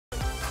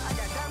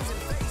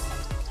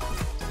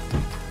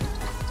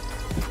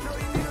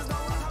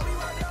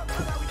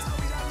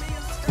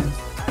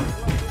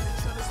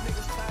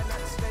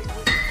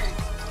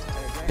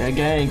Gang,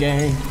 gang,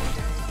 gang.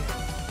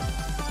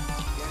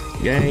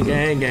 Gang,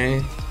 gang,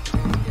 gang.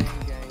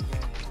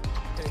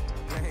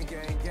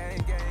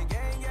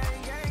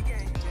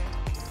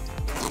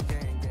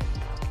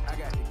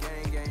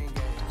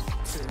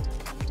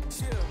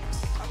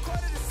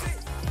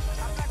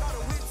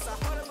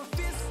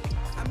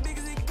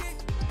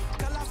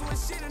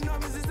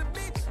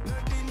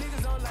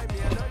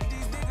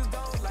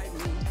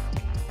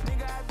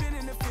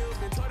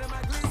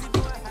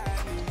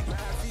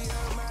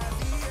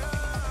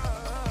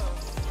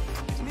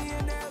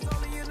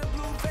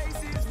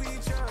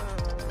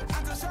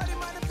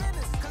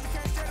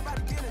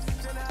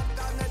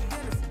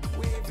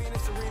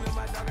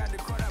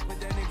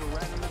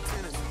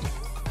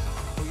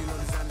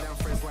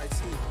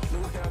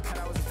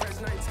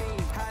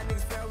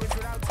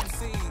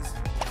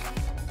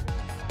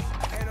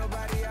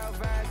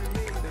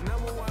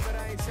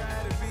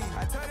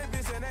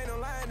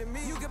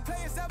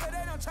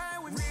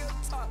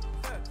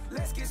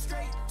 Let's get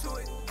straight to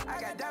it.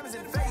 I got diamonds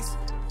in the face.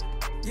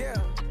 Yeah,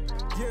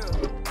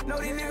 yeah. No,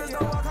 these niggas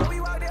don't walk how we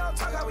walk, they don't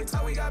talk how we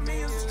talk. We got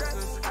millions of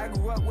stress. I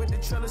grew up with the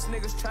trillest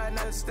niggas trying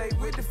not to stay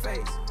with the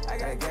face. I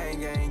got gang,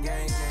 gang,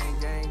 gang,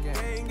 gang, gang,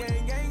 gang,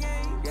 gang, gang, gang,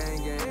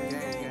 gang,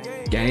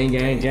 gang, gang,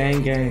 gang,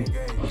 gang, gang, gang.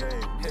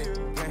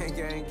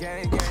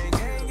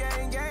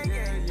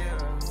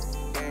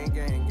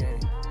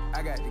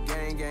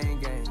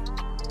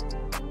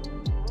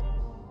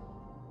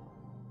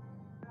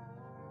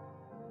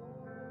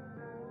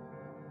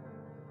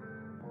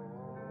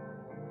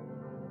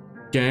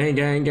 Gang,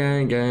 gang,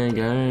 gang, gang,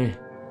 gang.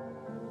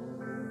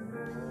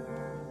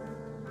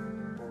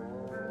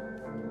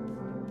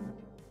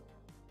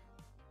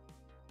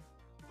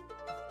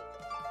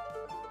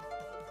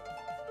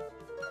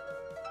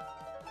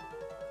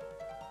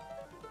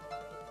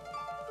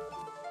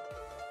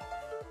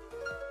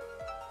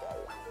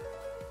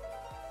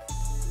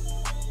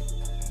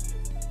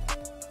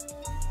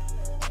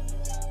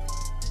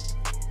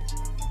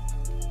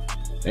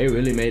 They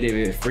really made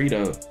it free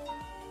though.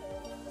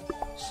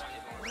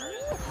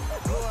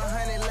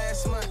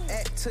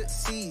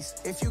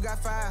 If you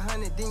got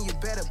 500, then you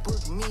better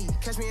book me.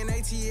 Catch me in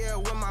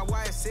ATL with my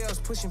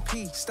YSLs pushing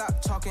P.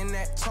 Stop talking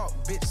that talk,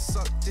 bitch,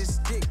 suck this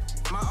dick.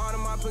 My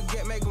Audemars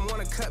baguette make them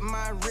wanna cut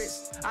my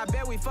wrist. I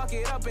bet we fuck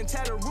it up and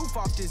tear the roof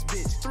off this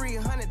bitch.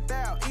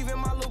 300,000, even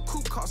my little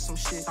coupe cost some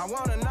shit. I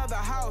want another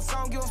house,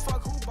 I don't give a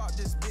fuck who bought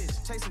this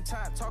bitch. Chase some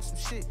time, talk some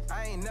shit,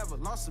 I ain't never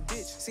lost a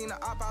bitch. Seen a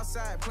op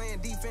outside playing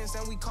defense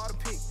and we caught a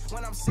pick.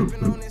 When I'm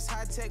sipping on this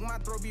high tech, my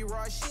throat be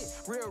raw as shit.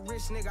 Real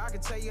rich nigga, I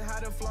can tell you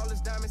how them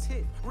flawless diamonds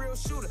hit. Real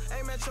shooter,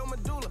 aim at your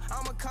medulla,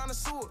 I'm a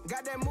connoisseur.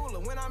 Got that moolah,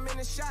 when I'm in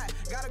the shot,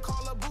 gotta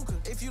call a buka.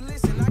 If you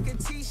listen, I can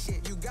teach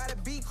shit, you gotta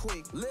be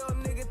quick. Lil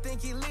nigga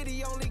think he lit,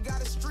 he only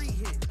got a street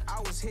hit. I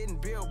was hitting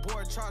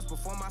billboard charts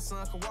before my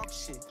son could walk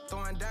shit.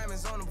 Throwing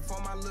diamonds on him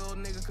before my little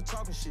nigga could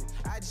talk shit.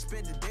 I just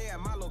spent the day at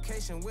my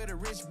location with a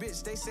rich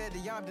bitch. They said the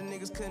Yamda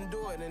niggas couldn't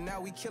do it, and now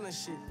we killing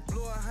shit.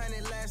 Blew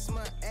 100 last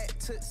month at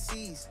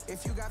Tootsie's.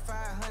 If you got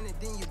 500,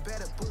 then you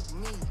better book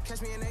me.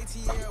 Catch me in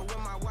ATL with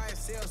my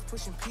YSLs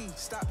pushing P.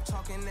 Stop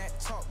talking that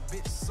talk,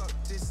 bitch, suck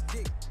this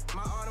dick.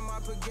 My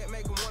Audemars baguette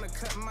make them wanna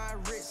cut my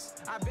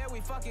wrist. I bet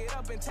we fuck it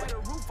up and tear the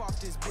roof off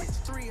this bitch.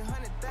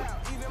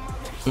 300,000, even my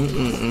little I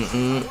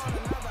want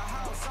another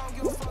house, I don't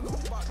give a fuck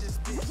who bought this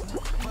bitch.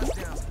 Bust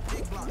downs,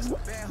 big blocks,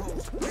 bad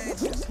hoes, bad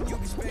chips. You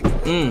be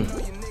specking, know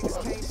your niggas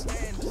can't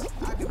stand us.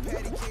 I can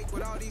patty cake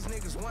with all these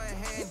niggas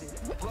one-handed.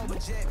 Global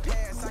jet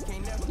pass, I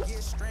can't never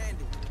get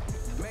stranded.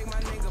 Make my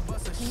nigga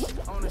bust a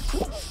shit on a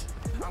shh.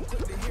 I'm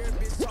quick to hear a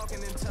bitch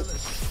talking and tell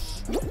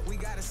us. We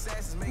got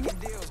assassins making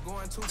deals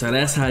going to. So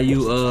that's how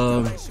you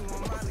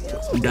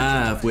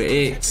dive with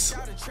X.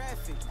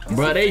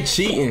 Bruh, they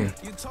cheating.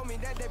 You told me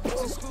that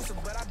bitch exclusive,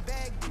 but I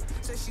bagged it.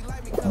 Said she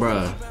like me.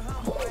 Bruh.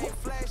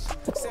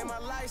 Say my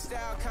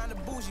lifestyle kinda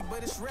bougie,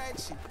 but it's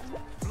ratchet.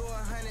 Blew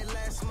 100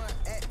 last month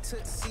at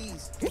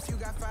Tootsie's. If you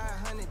got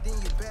 500, then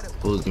you better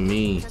book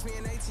me. Catch me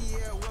in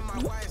ATL with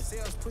my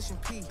YSLs pushing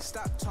P.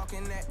 Stop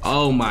talking that.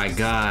 Oh my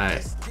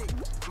God.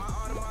 My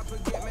Audemars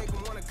baguette make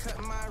them wanna cut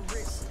my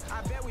wrist.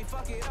 I bet we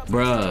fuck it up.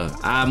 Bruh,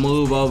 I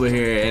move over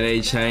here and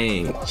they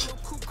change.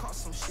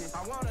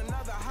 I want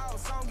another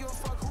house, I don't give a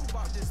fuck who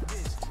bought this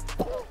bitch.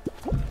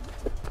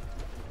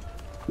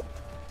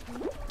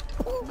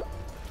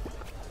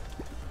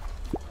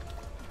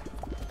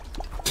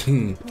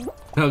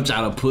 I'm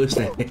trying to push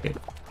that.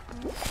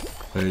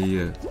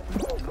 Yeah.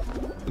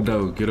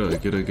 No, get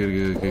up, get up, get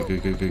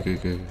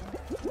up.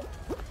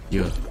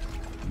 Yeah.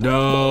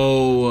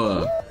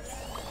 No.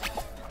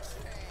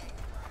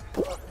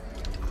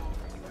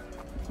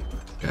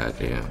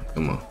 Goddamn,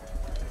 come on.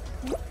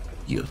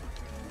 Yeah.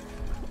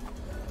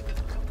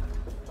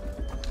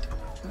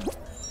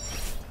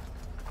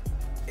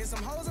 It's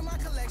some hoes in my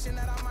collection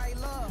that I might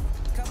love.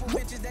 Couple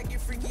bitches that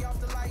get freaky off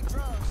the light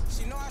drugs.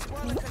 She know I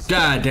spoil her cause she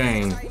God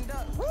dang. tightened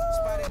up.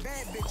 Spotted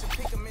bad bitch to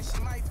pick 'em and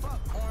she might fuck.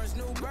 Orange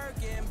new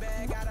Birkin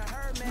bag out of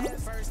her man.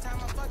 First time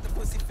I fuck the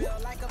pussy feel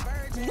like a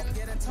virgin.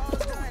 Get her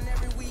toes done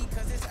every week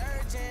cause it's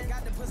urgent.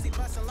 Got the pussy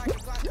bustin' like a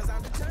Glock cause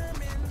I'm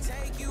determined.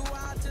 Take you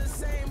out to the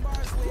same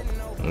bars with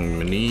no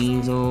My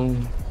knees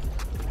on.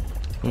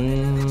 I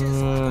ain't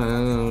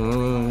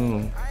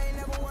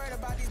never worried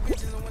about these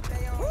bitches and what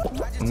they on.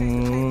 I just take the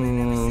paper and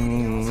every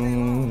city on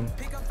same on.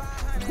 Pick up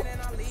 500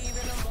 and I leave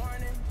in the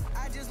morning.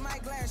 I just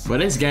might glass. But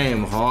this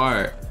game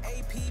hard.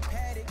 AP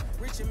Paddock,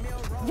 Richard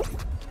Mill Rollie.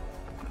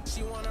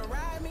 She wanna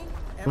ride me.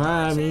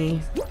 Ride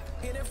me.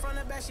 Hit it from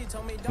the back, she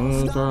told me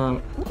don't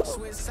stop.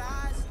 Switch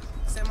sides,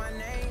 say my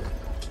name,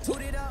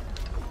 toot it up,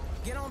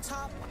 get on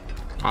top.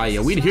 Oh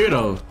yeah, we here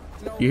though.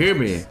 You hear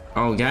me?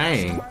 On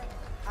gang.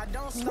 I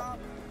don't stop.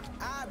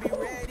 I'll be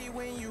ready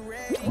when you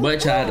ready.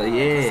 But y'all,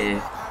 yeah.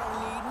 I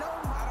don't need no,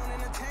 I don't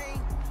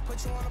entertain.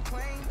 Put you on a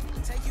plane,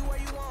 take you where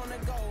you wanna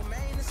go,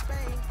 Maine to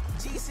Spain.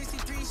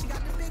 G63, she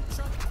got the big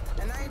truck,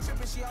 and I ain't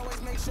tripping. She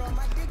always make sure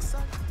my dick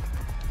suck.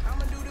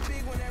 I'ma do the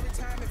big one every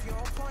time if you're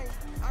on point.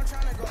 I'm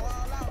trying to go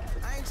all out.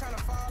 I ain't trying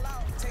to fall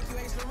out. Take you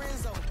Ace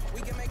Lorenzo.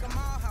 We can make a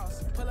mall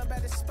house. Pull up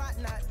at the spot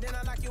knot, then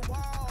I knock your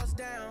walls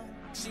down.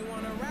 She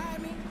wanna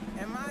ride me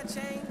and my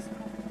chains.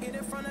 Hit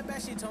it from the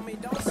back, she told me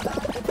don't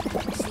stop.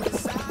 Switch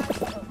sides,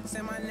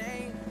 say my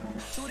name.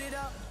 Toot it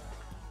up,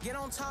 get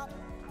on top.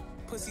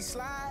 Pussy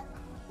slide,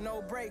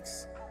 no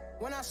brakes.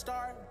 When I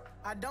start,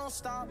 I don't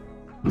stop.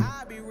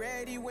 I'll be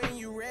ready when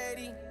you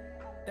ready.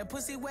 That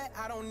pussy wet,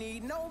 I don't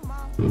need no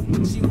mop.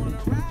 She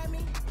wanna ride me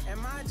and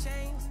my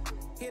chains.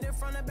 Hit it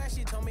from the back,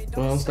 she told me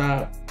don't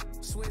stop.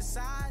 Switch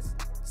sides,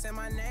 say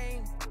my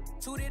name.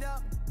 Toot it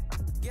up,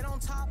 get on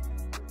top.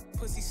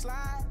 Pussy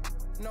slide,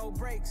 no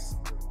brakes.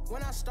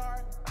 When I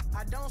start,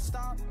 I don't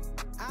stop.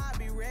 I'll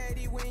be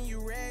ready when you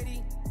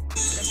ready.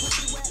 That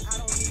pussy wet, I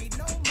don't need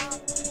no mop.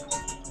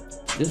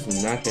 This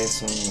is not that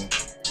song.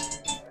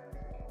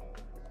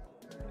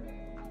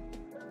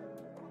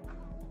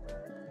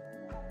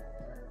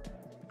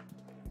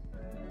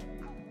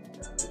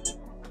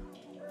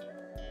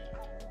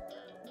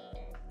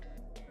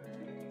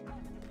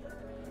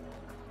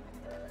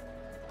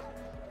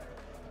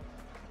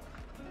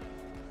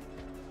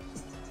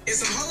 It's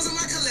some hoes in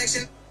my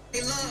collection.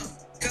 They love.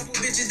 Couple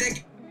bitches that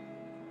get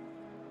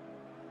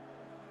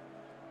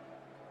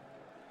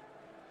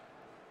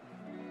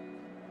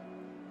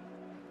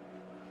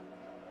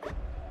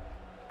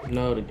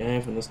No, the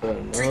game finna start.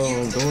 No,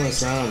 I'm doing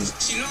something.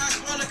 She know I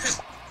spoil her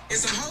cause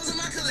it's some hoes in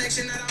my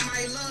collection that I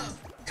might love.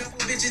 Couple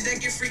bitches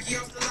that get freaky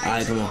off the light.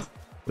 Alright, come on.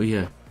 We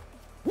here.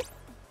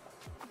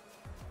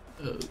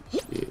 Oh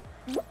shit.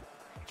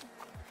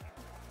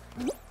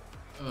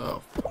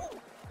 Oh.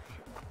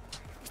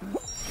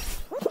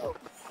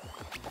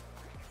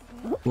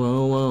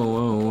 Whoa, whoa,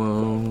 whoa,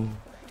 whoa.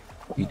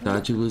 You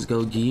thought you was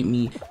gonna get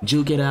me?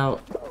 Juke it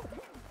out.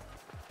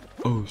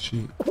 Oh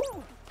shit.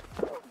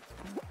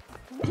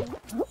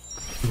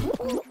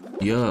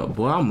 Yeah,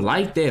 boy, I'm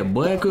like that.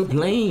 Boy, quit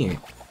playing.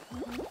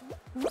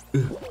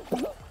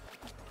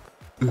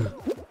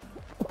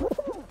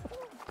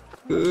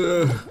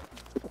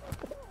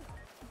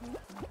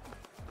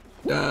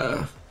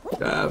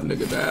 Dive,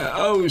 nigga, dive.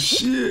 Oh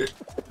shit.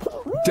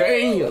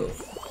 Damn.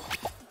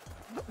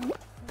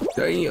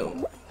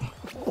 Damn.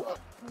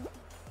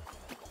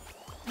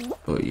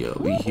 Oh yeah,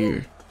 we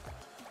here.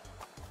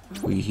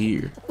 We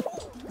here.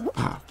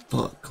 Ah,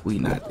 fuck, we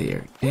not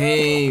there.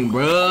 Dang,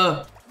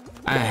 bruh.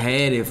 I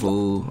had it,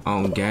 fool.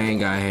 On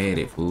gang, I had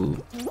it, fool.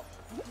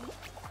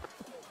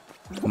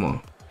 Come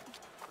on.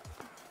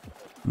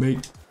 Make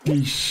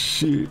this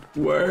shit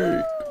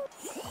work.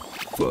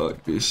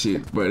 Fuck this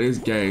shit, bro. This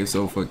game is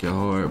so fucking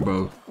hard,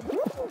 bro.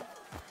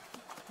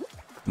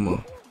 Come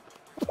on.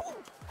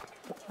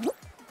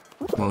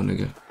 Come on,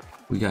 nigga.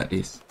 We got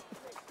this.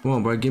 Come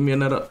on, bro. Give me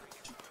another.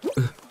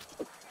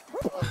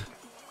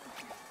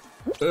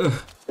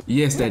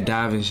 Yes, that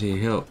diving shit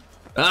help.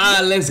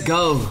 Ah, let's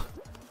go.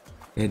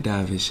 That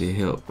diving shit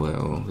help, boy,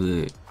 on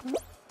hood.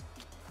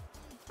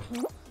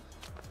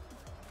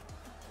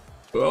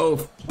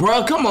 Oh,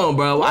 bro, come on,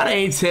 bro. Why they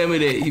ain't tell me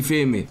that? You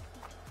feel me?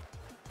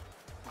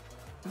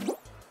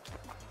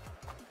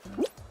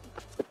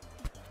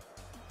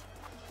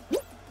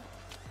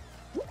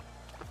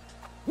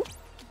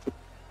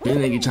 This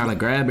nigga trying to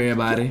grab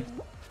everybody.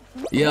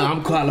 Yeah,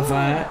 I'm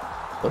qualified.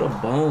 What a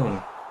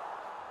bum.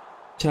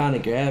 Trying to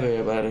grab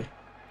everybody.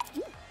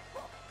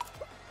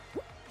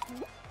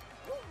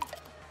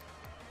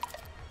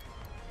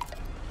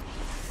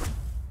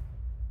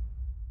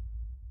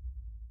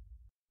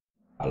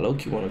 I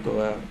low-key want to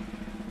go out.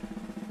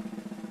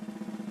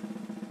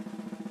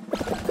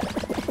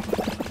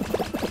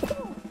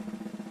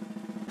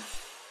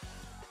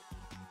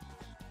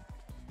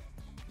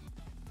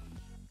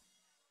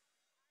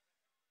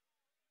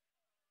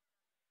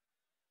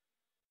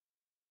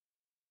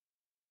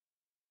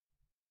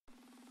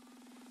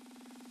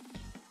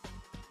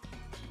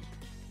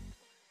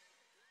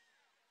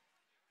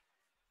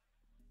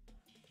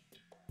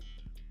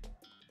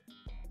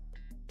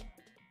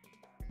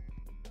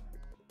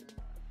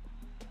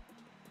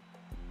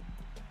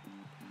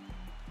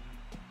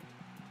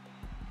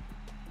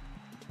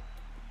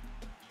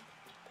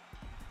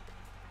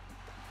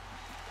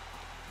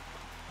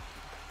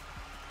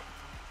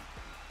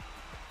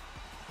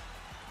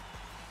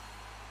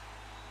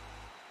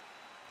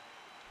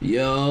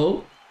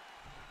 Yo.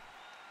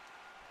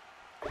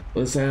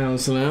 What sound,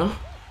 Slim?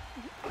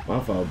 My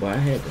fault, but I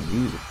had the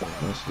music on.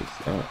 My shit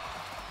stopped.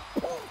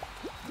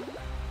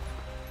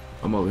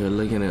 I'm over here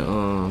looking at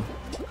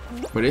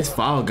but this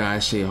Fall Guy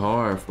shit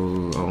hard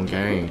for on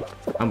game.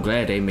 I'm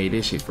glad they made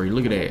this shit free.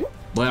 Look at that.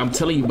 Boy, I'm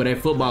telling you, but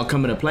that football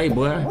coming to play,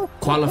 boy.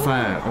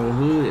 Qualified on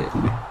hood.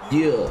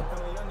 Yeah.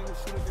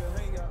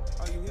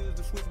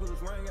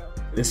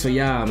 This for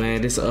y'all,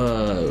 man. This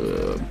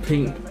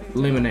pink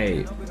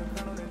lemonade.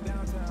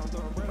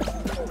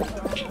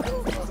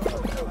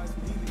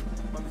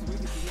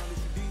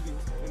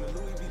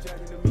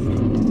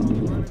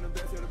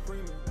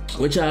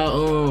 What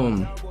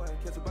y'all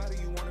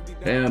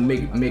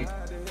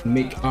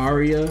Mick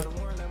Aria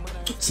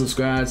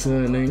subscribe to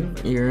her name,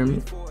 you hear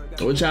me?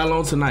 What y'all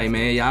on tonight,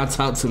 man? Y'all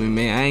talk to me,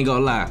 man. I ain't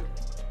gonna lie.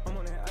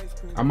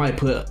 I might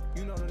put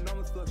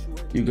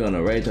you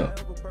gonna rage up.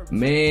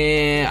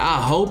 Man,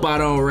 I hope I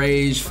don't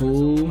rage,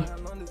 fool.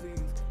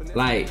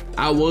 Like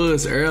I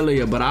was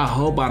earlier, but I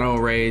hope I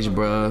don't rage,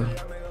 bruh.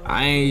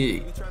 I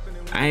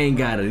ain't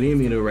got it in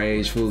me to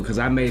rage, fool, cause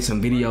I made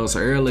some videos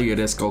earlier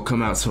that's gonna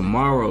come out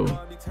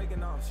tomorrow.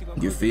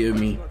 You feel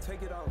me?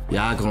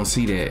 Y'all gonna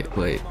see that,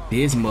 but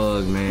this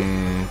mug,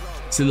 man.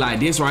 See, like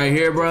this right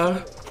here,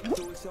 bro.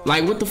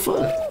 Like, what the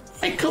fuck?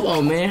 Like, come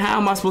on, man. How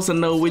am I supposed to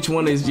know which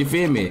one is? You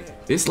feel me?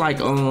 It's like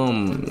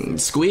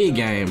Squid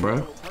Game, bro.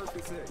 A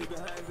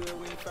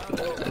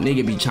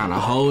nigga be trying to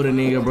hold a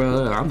nigga,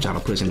 bro. I'm trying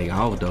to push a nigga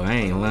off though. I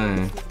ain't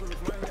lying.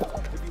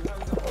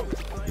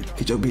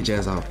 Get your bitch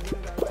ass off.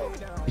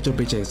 Get your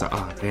bitch ass off.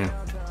 Oh, damn.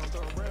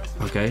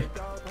 Okay.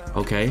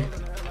 Okay.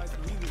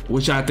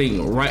 What y'all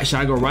think? Right? Should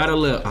I go right or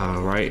left?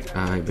 All right.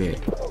 I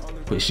bet.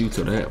 Push you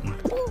to that one.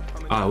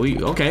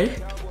 We okay.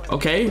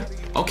 Okay.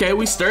 Okay.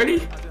 We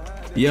sturdy.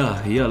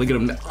 Yeah. Yeah. Look at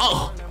him.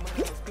 Oh.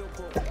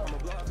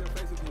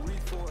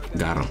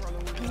 Got him.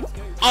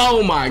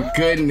 Oh my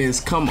goodness.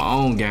 Come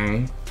on,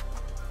 gang.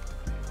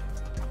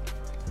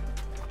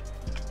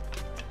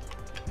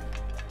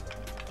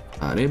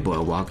 That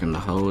boy walking the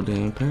whole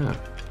damn path.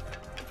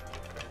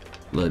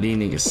 Look, these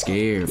niggas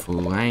scared,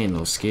 fool. I ain't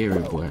no scary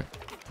boy.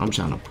 I'm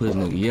trying to push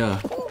nigga, yeah.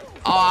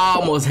 Oh, I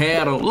almost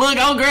had him. Look,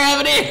 I'm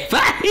grabbing it.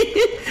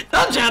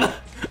 I'm trying to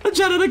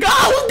go.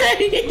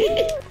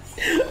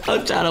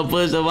 I'm trying to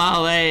push him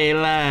off. I ain't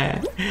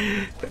lying.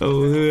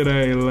 Oh, hood,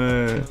 I ain't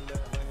lying.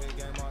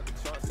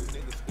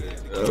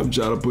 I'm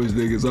trying to push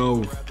niggas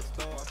off.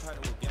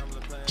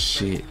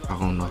 Shit, I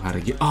don't know how to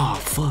get. Oh,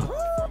 fuck.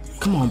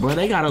 Come on, bro.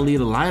 They gotta leave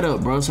the light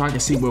up, bro, so I can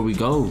see where we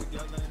go.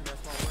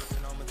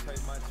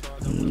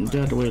 Get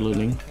out the way,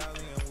 little nigga.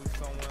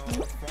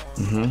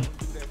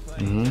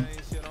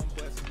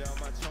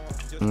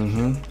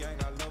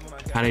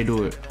 How they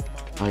do it?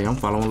 Oh yeah, I'm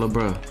following little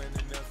bro.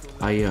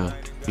 Oh yeah,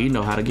 he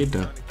know how to get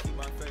there.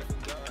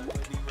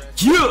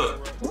 Yeah.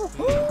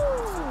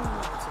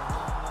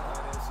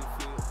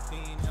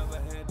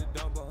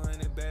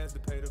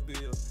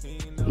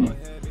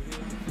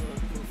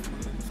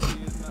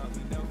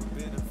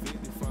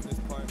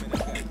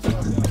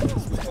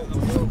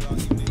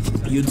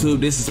 YouTube,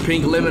 this is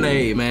pink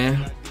lemonade,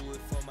 man.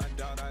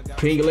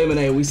 Pink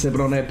lemonade, we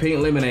sipping on that pink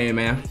lemonade,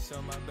 man.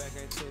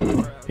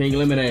 Pink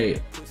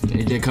lemonade.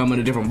 It just come in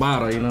a different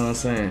bottle, you know what I'm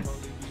saying?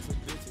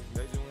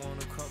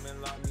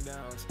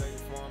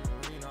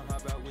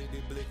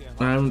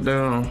 I'm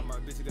down.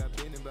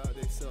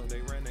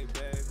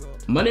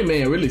 Money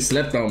Man really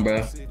slept on,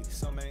 bro.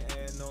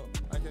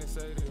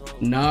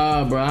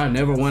 Nah, bro, I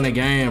never won a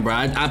game, bro.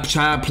 I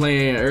tried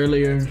playing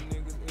earlier.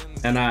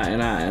 And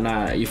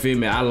I, you feel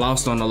me? I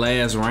lost on the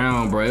last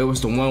round, bro. It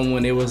was the one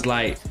when it was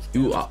like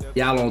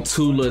y'all on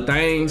two little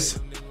things.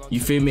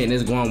 You feel me? And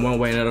it's going one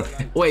way and another.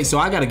 Wait, so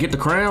I gotta get the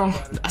crown?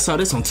 I saw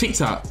this on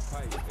TikTok.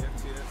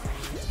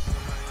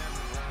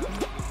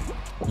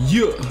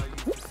 Yeah.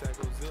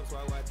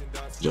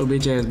 Your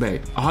bitch ass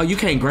back. Oh, you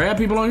can't grab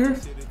people on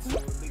here?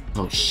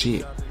 Oh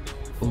shit.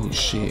 Oh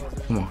shit.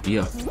 Come on,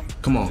 yeah.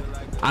 Come on.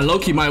 I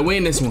low-key might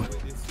win this one.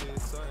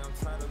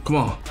 Come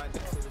on.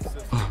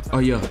 Oh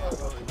yeah.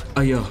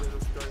 Oh yeah.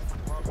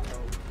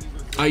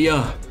 Oh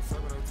yeah.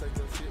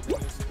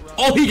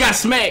 Oh, he got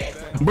smacked.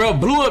 Bro,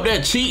 blew up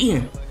that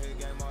cheating.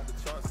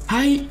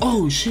 Hi.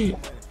 Oh shit.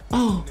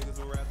 Oh.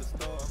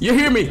 You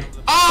hear me?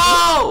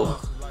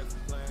 Oh.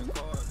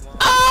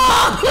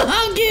 Oh,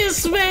 I'm getting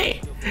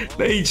smacked.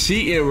 They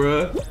cheating,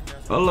 bro.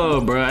 Hold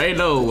on, bro. Ain't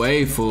no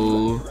way,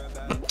 fool.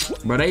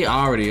 Bro, they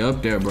already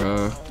up there,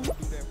 bro.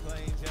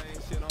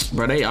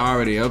 Bro, they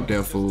already up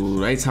there, fool.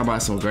 They talking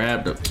about some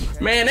grab up.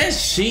 Man,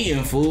 that's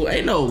cheating, fool.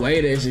 Ain't no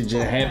way that shit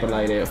just happen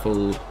like that,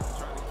 fool.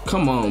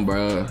 Come on,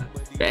 bro.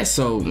 That's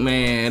so,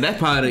 man, that's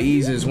probably the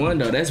easiest one,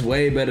 though. That's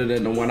way better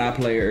than the one I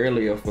played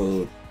earlier,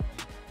 fool.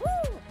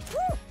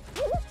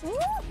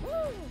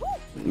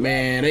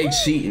 Man, they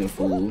cheating,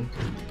 fool.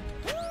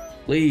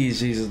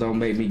 Please, Jesus, don't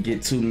make me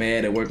get too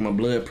mad and work my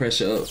blood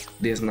pressure up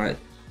this night.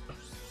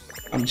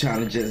 I'm trying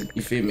to just,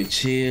 you feel me,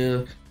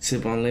 chill,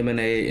 sip on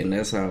lemonade, and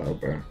that's all,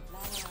 bro.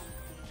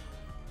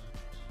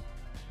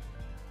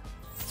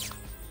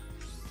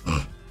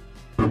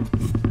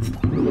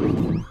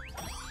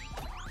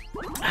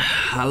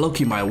 I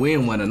low-key might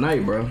win one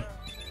tonight, bro.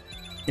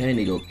 I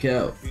ain't go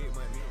cap.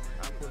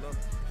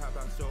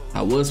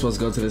 I was supposed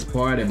to go to this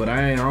party, but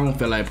I don't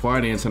feel like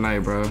partying tonight,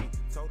 bro.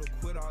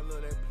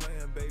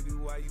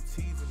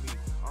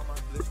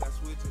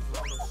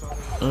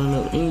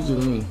 No,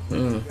 easily.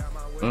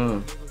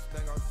 I'm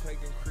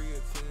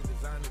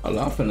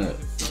finna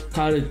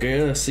call this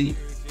girl, see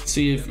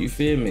if you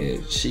feel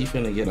me. She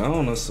finna get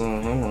on or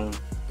something. Hold on.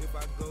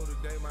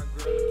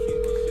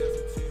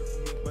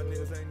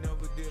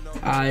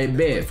 I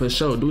bet for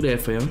sure. Do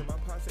that for him.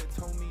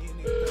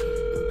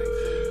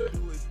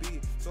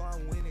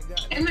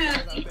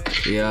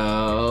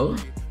 Yo,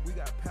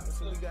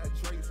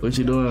 what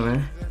you doing,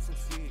 man?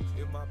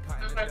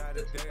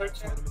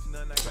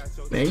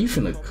 Man, you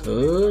finna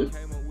cook?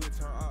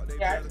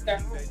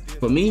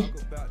 For me?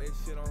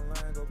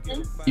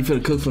 You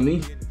finna cook for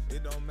me?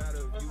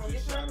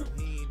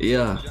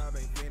 Yeah.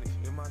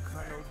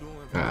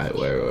 Alright,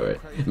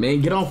 wait. Man,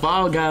 get on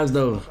Fall Guys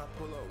though.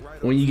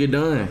 When you get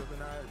done.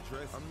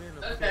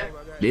 Okay.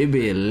 They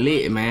be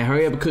lit, man.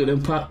 Hurry up and cook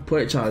them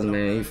pork chops,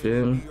 man. You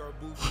feel me?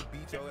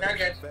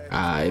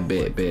 Alright,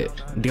 bet.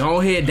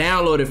 Go ahead,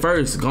 download it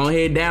first. Go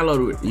ahead,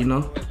 download it, you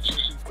know?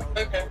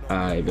 Okay.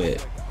 Alright,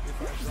 bet.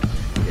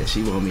 Yeah,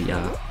 she want me,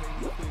 y'all.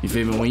 You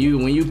feel me?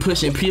 When you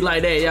pushing P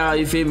like that, y'all,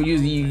 you feel me?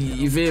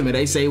 You feel me?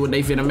 They say what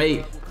they finna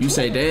make. You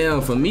say,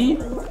 damn, for me?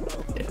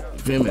 You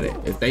feel me?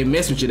 If they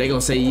mess with you, they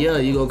gonna say, yeah,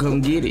 you gonna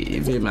come get it.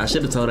 You feel me? I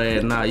should've told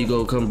her, nah, you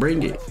gonna come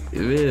bring it.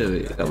 You feel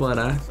me? Come on,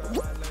 now.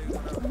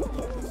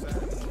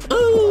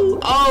 Ooh,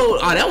 oh,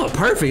 that was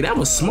perfect. That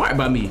was smart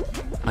by me.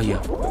 Oh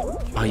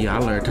yeah, I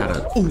learned how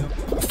to. Ooh,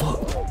 fuck.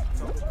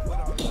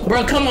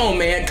 Bro, come on,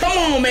 man.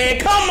 Oh,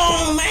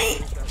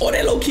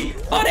 they low key.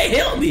 Oh, they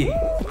helped me.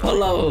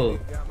 Hold on.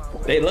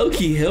 They low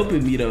key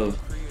helping me though.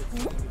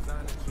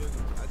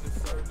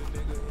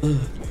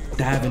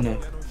 Dive in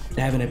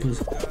that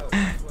pussy.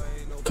 Ah.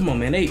 Come on,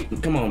 man.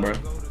 Come on, bro.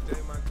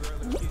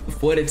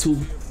 42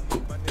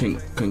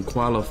 can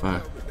qualify.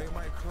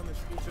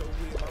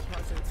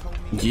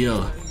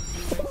 Yeah.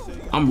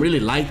 I'm really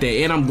like that,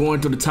 and I'm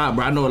going to the top,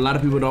 bro. I know a lot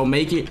of people don't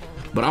make it,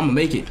 but I'm gonna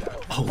make it.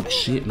 Oh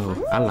shit, no,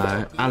 I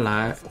lied.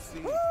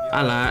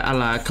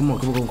 Come on.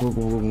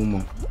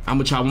 I'm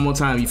gonna try one more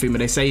time. You feel me?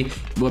 They say,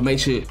 but make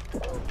sure.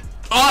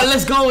 Oh,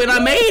 let's go, and I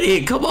made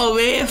it. Come on,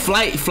 man.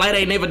 Flight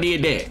ain't never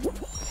did that.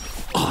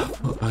 Oh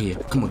yeah.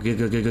 Come on, good.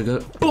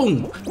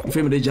 Boom. You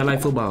feel me? They just like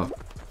football.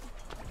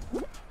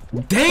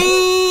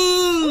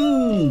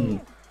 Dang.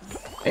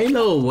 Ain't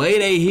no way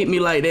they hit me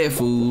like that,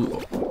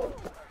 fool.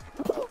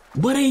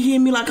 But they hit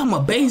me like I'm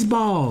a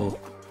baseball.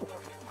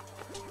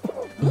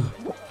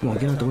 Come on,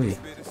 get out the way.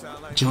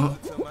 Jump.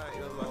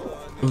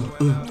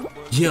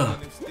 Yeah.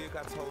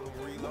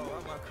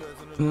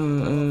 You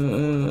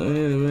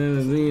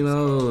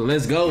know,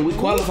 let's go. We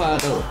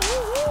qualified though.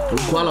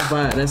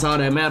 That's all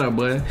that matter,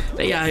 boy.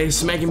 They out here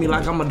smacking me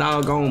like I'm a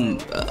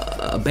doggone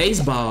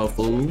baseball,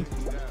 fool.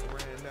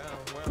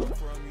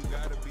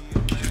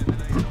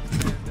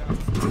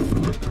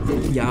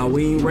 Y'all,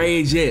 we ain't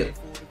raged yet.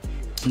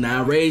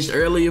 Now I raged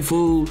earlier,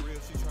 fool.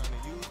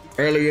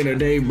 Earlier in the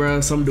day,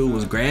 bro, some dude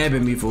was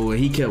grabbing me, fool, and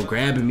he kept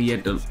grabbing me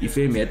at the, you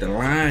feel me, at the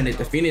line, at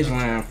the finish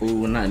line,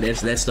 fool. And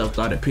that stuff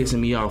started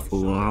pissing me off,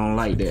 fool. I don't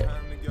like that.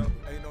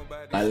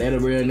 Like, let a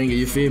real nigga,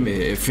 you feel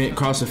me,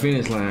 cross the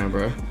finish line,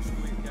 bro.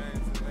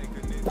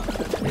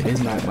 Man,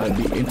 this night might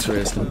be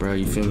interesting, bro.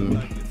 You feel me?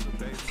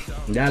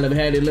 Y'all ever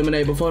had the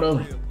lemonade before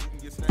though?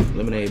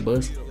 Lemonade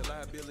bus.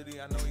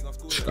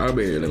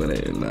 Strawberry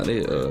lemonade, not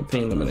it.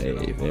 Pink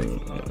lemonade. You feel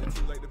me?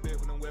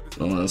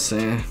 Know what I'm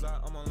saying?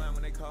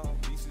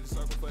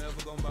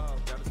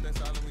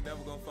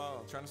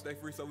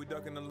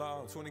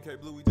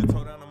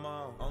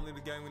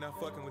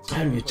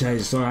 I need to change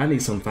the song. I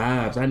need some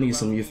vibes. I need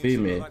some, you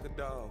feel me?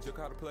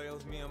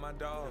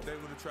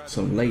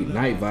 Some late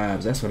night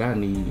vibes. That's what I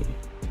need.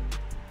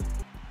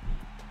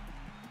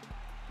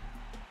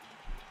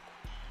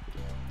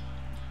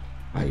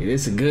 Oh yeah,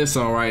 this is a good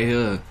song right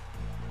here.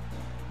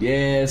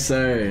 Yes,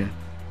 sir.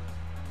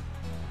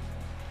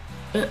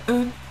 I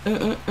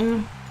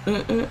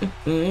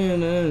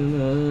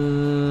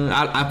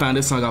found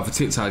this song off of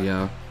TikTok,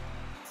 y'all.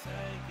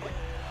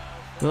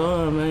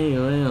 Oh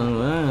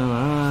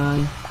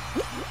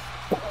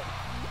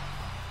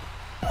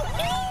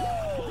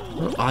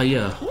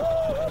yeah.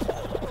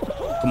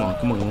 Come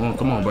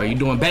on, bro. You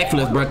doing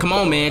backflips, bro. Come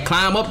on, man.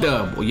 Climb up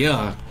there. Oh,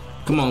 yeah.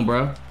 Come on,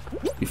 bro.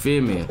 You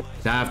feel me?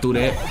 Dive through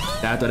that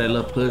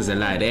little pussy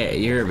like that.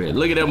 You hear me?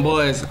 Look at them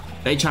boys.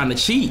 They trying to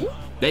cheat.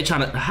 They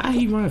trying to. How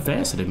he run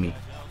faster than me?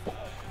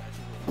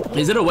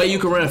 Is it a way you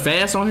can run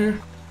fast on here?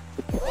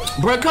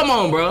 Bro, come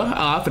on, bro. Oh,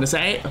 I'm finna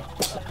say,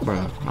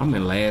 bro, I'm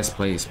in last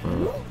place,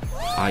 bro.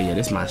 Oh yeah,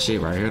 this my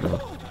shit right here though.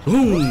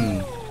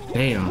 Boom.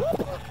 Damn.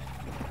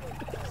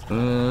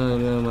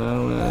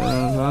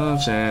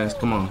 Chance.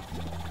 Come on.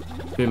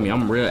 Feel me?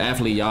 I'm a real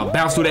athlete, y'all.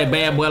 Bounce through that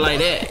bad boy like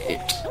that.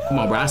 Come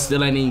on, bro. I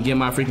still ain't even get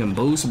my freaking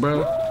boost,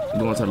 bro. I'm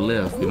going to the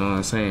left. You know what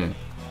I'm saying?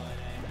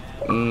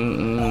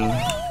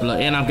 Look,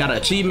 and I've got an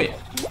achievement.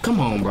 Come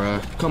on, bro.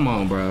 Come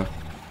on.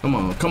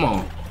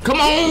 Come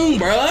on,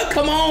 bruh.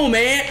 Come on,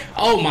 man.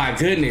 Oh my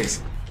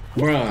goodness,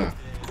 bruh.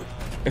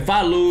 If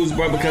I lose,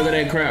 bruh, because of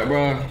that crap,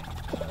 bruh.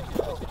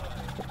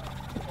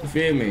 You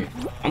feel me?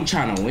 I'm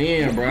trying to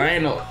win, bruh. I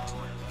ain't no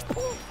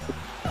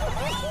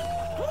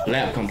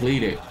lap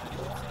completed.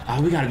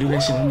 Oh, we gotta do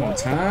that shit one more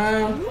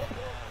time.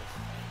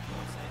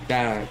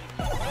 God.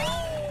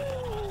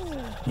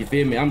 You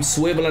feel me? I'm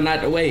swiveling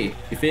out the way.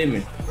 You feel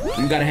me?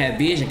 You gotta have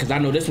vision, cause I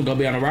know this one gonna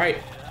be on the right.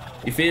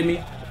 You feel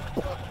me?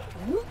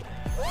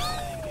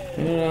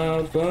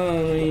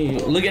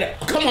 Look at it.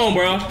 Come on,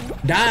 bro.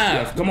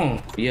 Dive. Come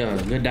on.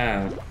 Yeah, good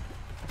dive.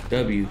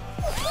 W.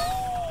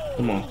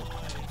 Come on.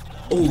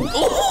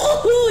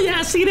 Ooh,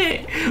 y'all see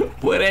that?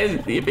 Boy,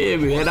 that's, you feel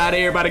me? And not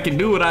everybody can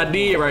do what I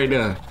did right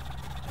now.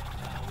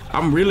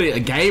 I'm really a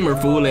gamer,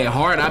 fool, at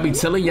heart. I be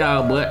telling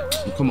y'all, but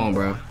come on,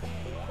 bro.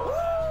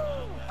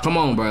 Come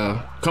on,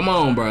 bro. Come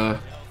on, bro.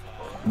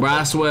 Bro,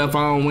 I swear if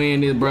I don't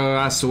win this, bro,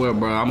 I swear,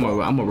 bro,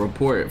 I'm a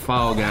report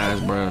Fall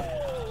Guys, bro.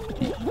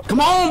 Come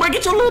on, bro,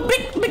 get your little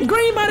big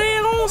green by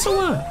there on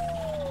somewhere.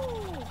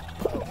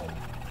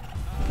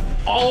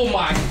 Oh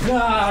my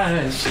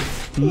gosh.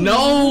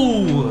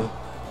 No.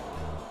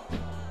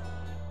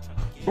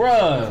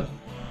 Bruh.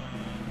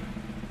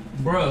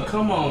 Bruh,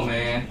 come on,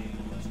 man.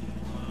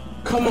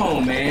 Come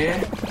on,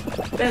 man.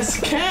 That's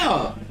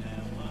cap.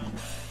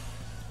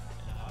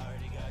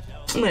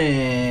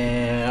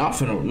 Man, I'm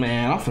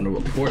finna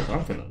report.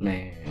 I'm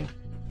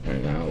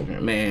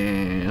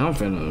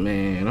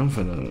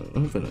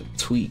finna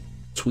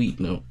tweet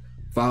no.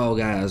 Fall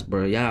Guys,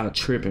 bro. Y'all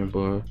tripping,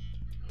 bro.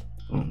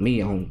 On me,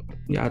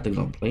 y'all think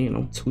I'm playing?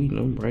 I'm tweeting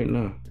them right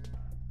now.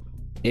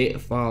 At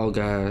Fall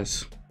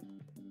Guys.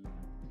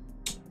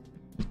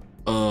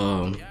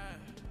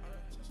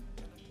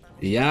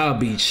 Y'all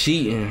be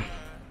cheating.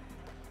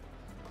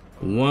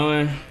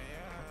 One.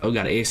 Oh,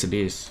 gotta answer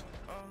this.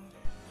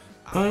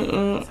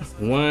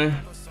 One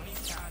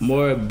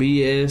more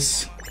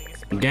BS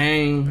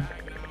game,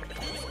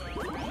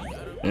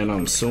 and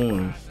I'm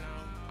suing.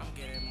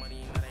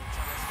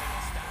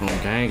 Oh,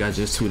 gang, I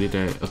just tweeted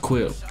that.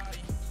 Equip.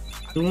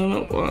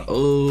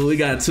 Oh, we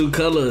got 2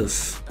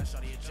 colors.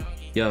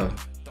 Yo.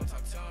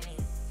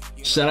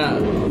 Shout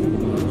out.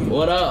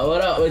 What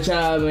up with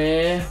y'all,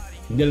 man?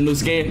 Get a new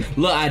skin.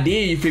 Look, I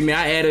did, you feel me?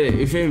 I added it,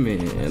 you feel me?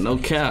 No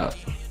cap.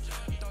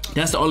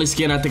 That's the only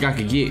skin I think I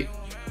could get.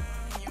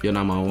 You're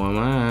not my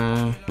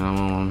woman.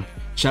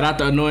 Shout out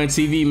to Annoying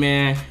TV,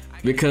 man,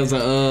 because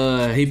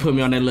he put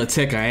me on that little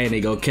tech. I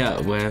ain't go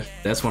cap, boy.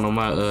 That's one of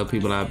my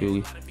people I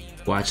be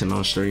watching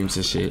on streams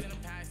and shit.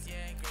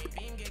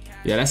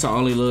 Yeah, that's the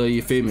only little,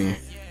 you feel me?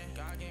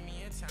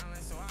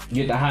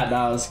 Get the hot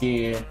dog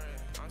skin.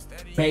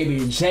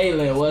 Baby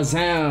Jalen, what's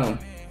down?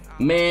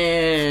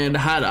 Man, the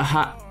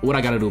hot. What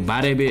I gotta do?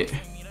 Buy that bit?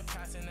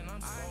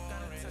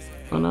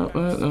 I don't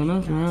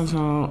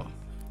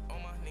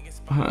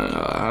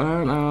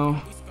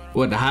know.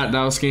 What, the hot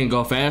dog skin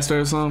go faster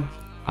or something?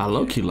 I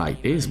low-key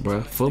like this,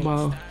 bro.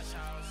 Football.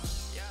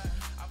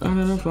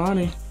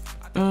 Funny.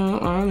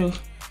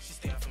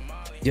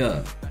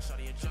 Yeah.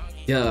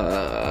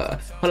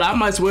 Well, I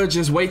might as well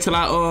just wait till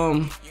I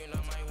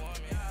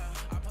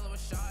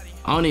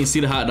don't even see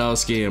the hot dog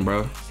skin,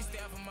 bro.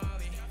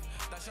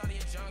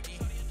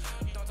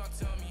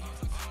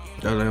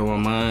 Y'all ain't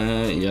want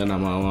mine. Y'all not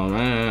my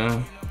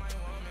man.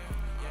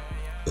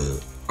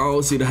 I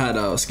don't see the hot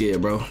dog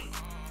skin, bro.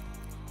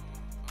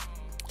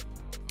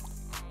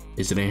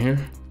 Is it in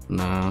here?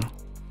 Nah,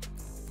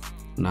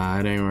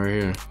 it ain't right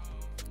here.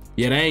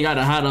 Yeah, they ain't got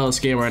the hot dog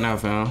skin right now,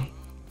 fam.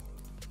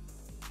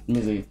 Let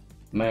me see.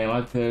 Man,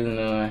 my cousin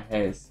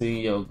had seen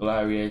your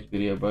Glide React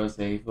video, bro.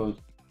 Say he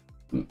fucked.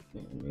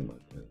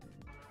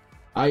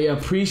 I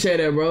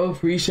appreciate it, bro.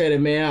 Appreciate it,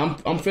 man.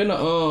 I'm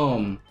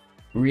finna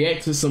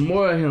react to some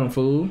more of him,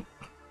 fool.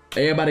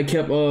 Everybody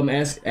kept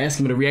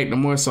asking me to react to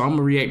more, so I'm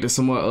gonna react to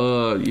some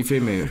more. You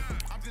feel me?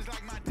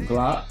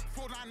 Glock.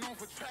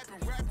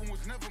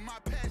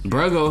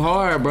 Bro, go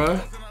hard, bro.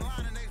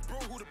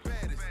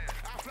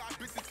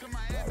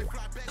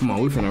 Come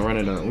on, we finna run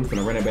it up. We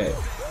finna run it back.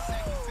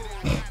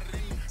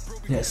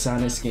 That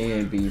Sonic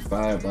skin be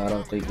fire, but I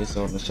don't think it's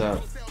on the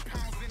shop.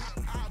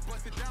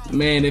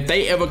 Man, if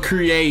they ever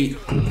create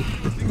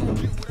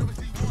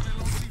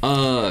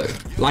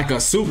like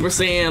a Super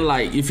Saiyan,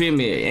 like, you feel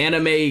me,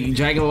 anime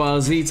Dragon Ball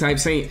Z type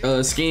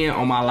skin,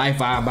 on my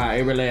life, I buy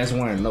every last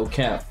one, no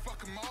cap.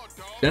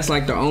 That's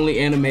like the only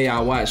anime I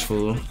watch,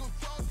 fool.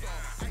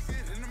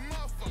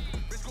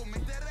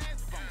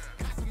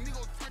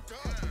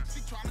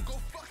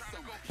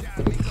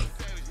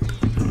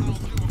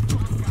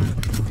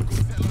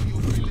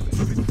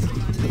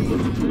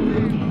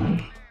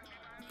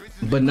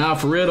 But nah,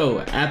 for real though,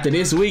 after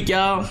this week,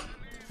 y'all,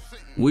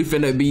 we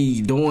finna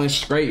be doing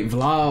straight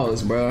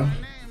vlogs, bro.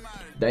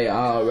 They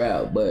all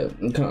rap, but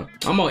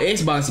I'm on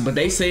Xbox, but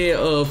they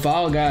said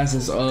Fall Guys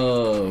is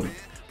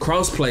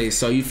crossplay,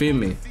 so you feel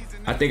me?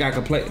 I think I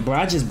can play. Bro,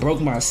 I just broke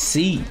my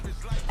seat.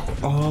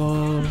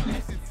 I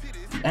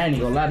ain't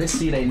gonna lie, this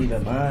seat ain't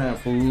even mine,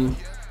 fool.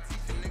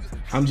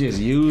 I'm just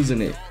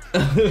using it.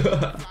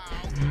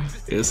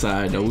 It's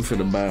alright though. We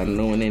finna buy a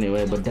new one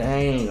anyway. But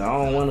dang, I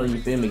don't wanna, you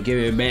feel me, give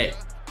it back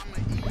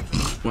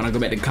when I go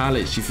back to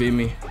college, you feel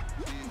me?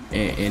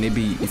 And it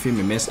be, you feel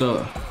me, messed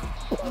up.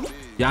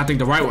 Y'all think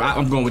the right one?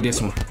 I'm going with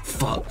this one.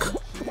 Fuck.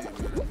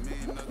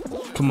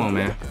 Come on,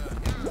 man.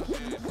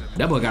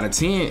 That boy got a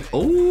 10.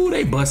 Oh,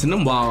 they busting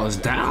them balls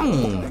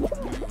down.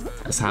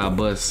 That's how I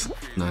bust.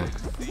 No.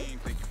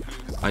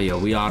 Oh yeah,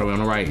 we all the way on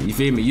the right. You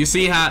feel me? You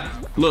see how?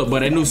 Look, but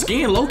that new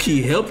skin low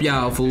key help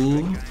y'all,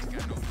 fool.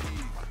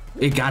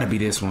 It gotta be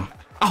this one.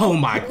 Oh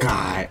my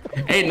god.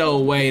 Ain't no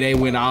way they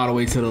went all the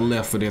way to the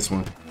left for this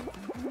one.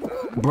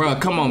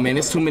 Bruh, come on, man.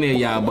 It's too many of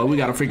y'all, but we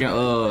got a freaking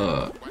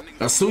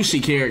a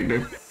sushi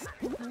character.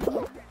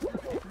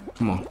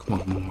 Come on, come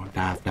on, come on.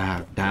 Dive,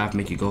 dive, dive,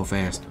 make it go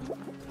faster.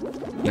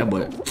 Yeah,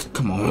 but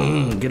come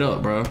on, get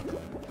up, bro.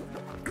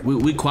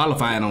 We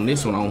qualified on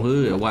this one on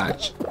hood.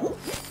 Watch.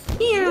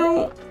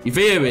 You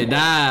feel me?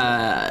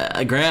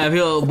 Die. Grab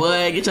him,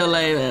 boy. Get your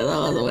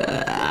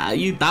leg.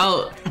 You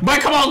thought. Boy,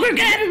 come on, quit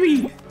grabbing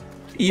me.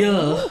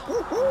 Yeah.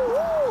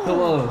 Come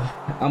on.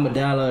 I'ma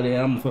download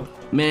it.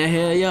 Man,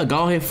 hell yeah.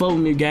 Go ahead and follow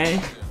me,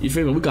 gang. You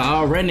feel me? We got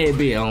all run that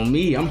bit on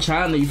me. I'm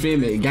trying to, you feel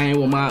me, gang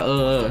with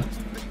my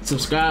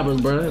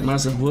subscribers, bro. My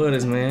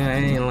supporters, man. I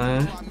ain't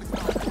lying.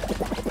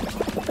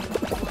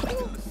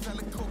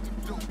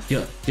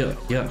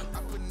 Yeah.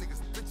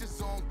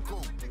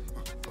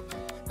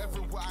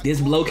 This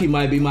low-key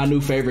might be my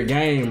new favorite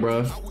game,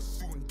 bro.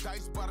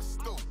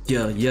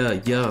 Yeah.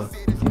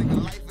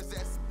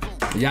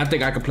 Y'all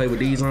think I can play with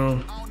these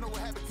on?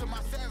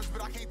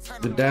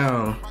 The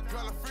down.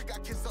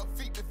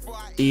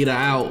 Eat her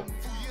out.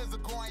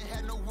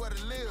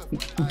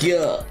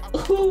 Yeah.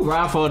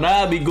 Raffle and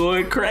I be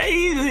going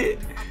crazy.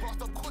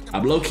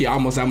 I'm low-key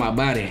almost out my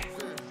body.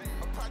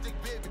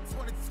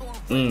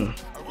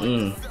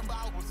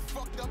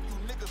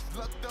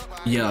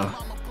 Yeah.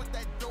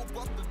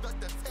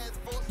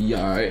 Yeah,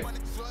 alright.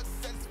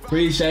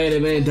 Appreciate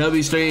it, man.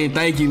 Livestream,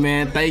 thank you,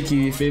 man. Thank you.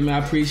 You feel me? I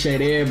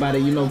appreciate everybody,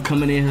 you know,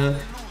 coming in here.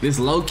 This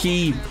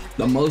low-key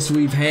the most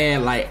we've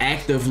had, like,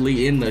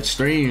 actively in the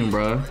stream,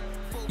 bro.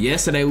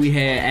 Yesterday we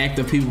had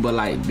active people, but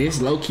like this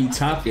low-key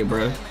talking,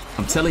 bro.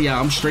 I'm telling y'all,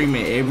 I'm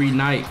streaming every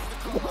night,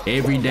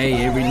 every day,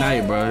 every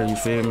night, bro. You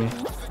feel me?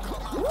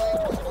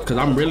 Cause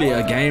I'm really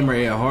a gamer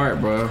at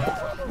heart, bro.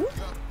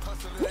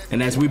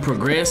 And as we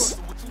progress,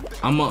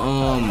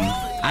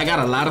 I got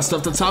a lot of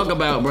stuff to talk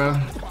about, bro.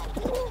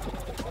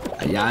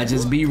 Y'all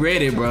just be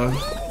ready, bro.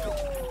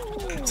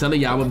 I'm telling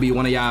y'all, I'm gonna be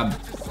one of y'all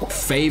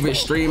favorite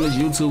streamers,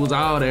 YouTubers,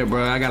 all that,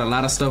 bro. I got a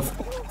lot of stuff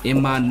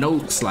in my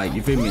notes, like,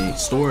 you feel me?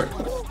 Stored.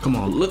 Come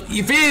on, look,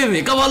 you feel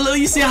me? Come on, look,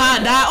 you see how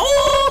I died?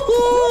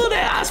 Ooh,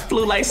 that eyes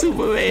flew like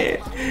Superman.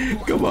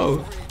 Come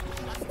on.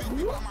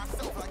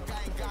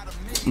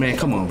 Man,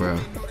 come on, bro.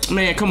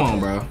 Man, come on,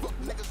 bro.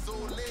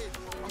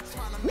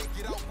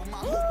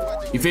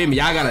 You feel me?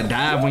 Y'all gotta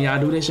dive when y'all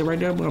do this shit right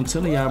there, but I'm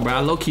telling y'all, bro. I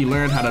low-key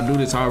learned how to do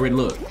this already.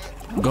 Look,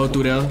 go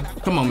through there.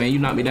 Come on, man. You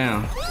knocked me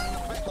down.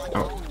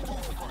 Oh.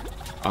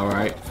 All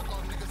right.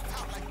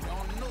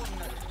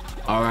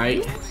 All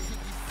right.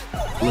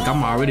 Look,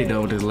 I'm already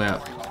done with this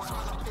lap.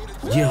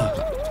 Yeah.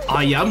 Oh,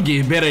 yeah, I'm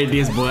getting better at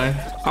this, boy.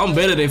 I'm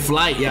better than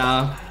Flight,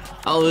 y'all.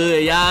 Oh,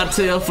 y'all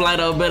tell Flight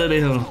I'm better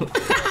than him.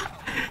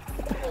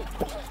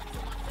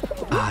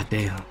 Ah,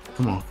 damn.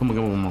 Come on, come on,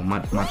 come on. My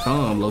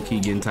thumb low-key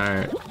getting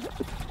tired.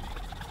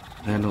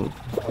 I know.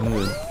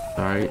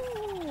 All right.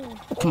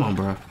 Come on,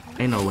 bro.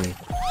 Ain't no way.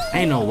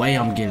 Ain't no way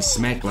I'm getting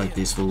smacked like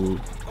this, fool.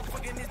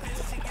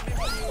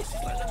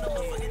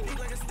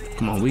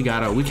 Come on, we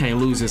can't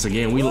lose this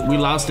again. We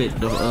lost it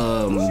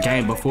the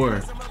game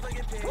before.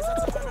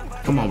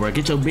 Come on, bro.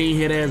 Get your big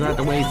head ass out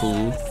the way,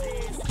 fool.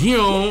 You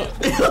know.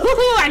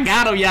 I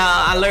got him, y'all.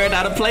 I learned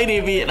how to play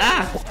this bit.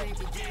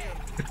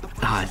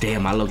 Ah,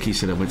 damn. I low-key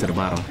should have went to the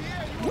bottom.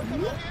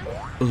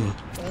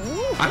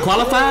 I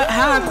qualified?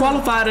 How I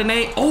qualified the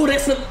name? Oh,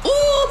 that's a.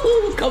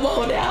 Ooh, come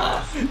on,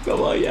 y'all.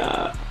 Come on,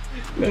 y'all.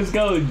 Let's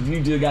go.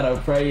 You just gotta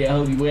pray and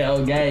hope you win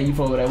on game. You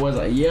for that was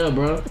like, yeah,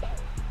 bro.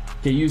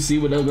 Can you see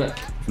what those like?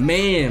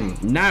 Man,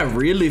 not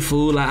really,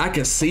 fool. Like I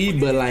can see,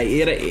 but like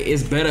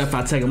it's better if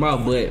I take them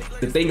off. But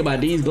the thing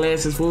about these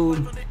glasses, fool,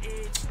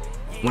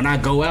 when I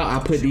go out, I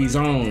put these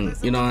on.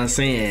 You know what I'm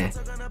saying?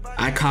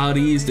 I call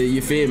these the,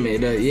 you feel me,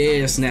 the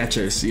yeah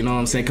snatchers. You know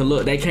what I'm saying? Cause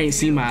look, they can't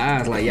see my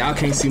eyes. Like y'all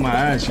can't see my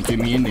eyes. You feel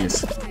me in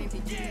this?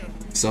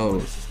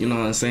 So you know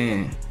what I'm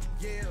saying?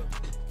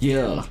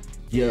 Yeah.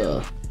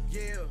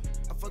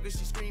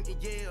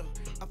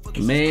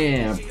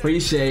 Man,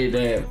 appreciate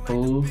that,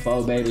 fool.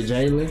 For baby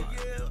Jalen.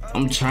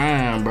 I'm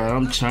trying, bro.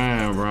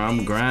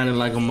 I'm grinding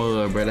like a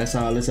mud, bro. That's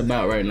all it's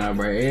about right now,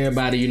 bro.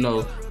 Everybody, you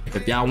know,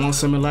 if y'all want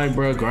something like,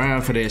 bro,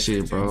 grind for that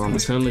shit, bro. I'm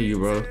telling you,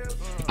 bro.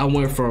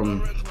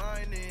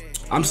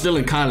 I'm still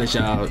in college,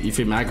 y'all. You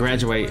feel me? I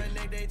graduate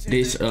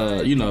this,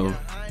 you know,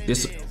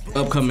 this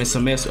upcoming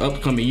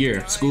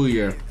year, school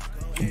year.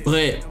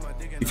 But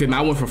you feel me?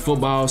 I went for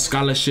football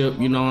scholarship.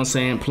 You know what I'm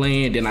saying?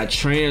 Playing. Then I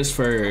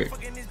transferred.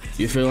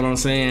 You feel what I'm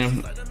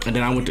saying? And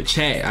then I went to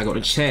chat. I go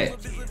to chat.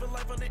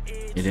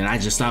 And then I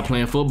just stopped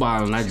playing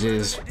football and I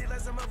just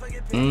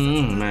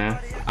Man.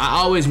 I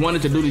always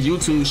wanted to do the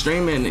YouTube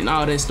streaming and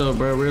all that stuff,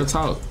 bro. Real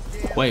talk.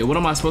 Wait, what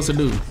am I supposed to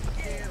do?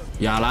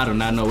 Y'all, I do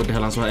not know what the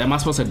hell I'm supposed to. Am I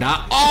supposed to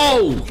die?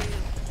 Oh!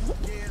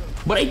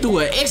 But they threw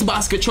an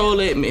Xbox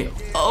controller at me.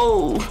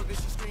 Oh.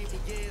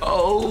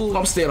 Oh,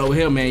 I'm still over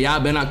here, man. Y'all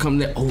better not come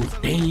there. Oh,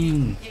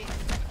 dang.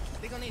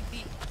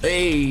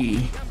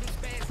 Hey.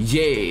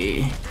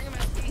 Yeah.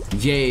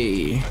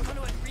 Yeah.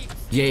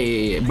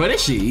 Yeah. But that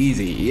shit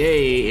easy.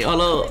 Yeah.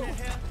 Hold up.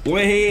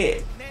 One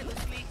head.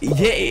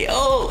 Yeah.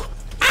 Oh.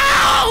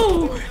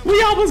 Ow!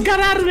 We almost got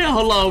out of there.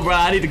 Hold on, bro.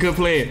 I need to quit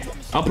playing.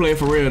 I'm playing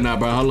for real now,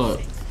 bro. Hold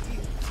up.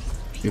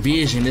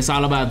 Vision. It's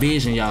all about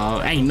vision,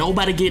 y'all. Ain't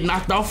nobody get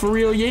knocked off for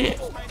real yet.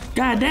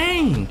 God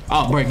dang.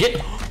 Oh, bro,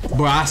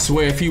 bro, I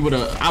swear if he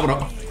would've,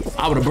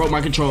 I would've broke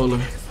my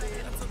controller.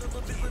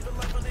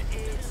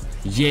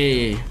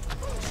 Yeah.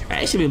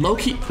 Actually, low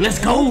key. Let's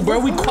go, bro.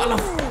 We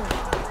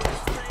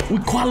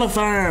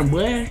qualifying,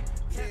 boy.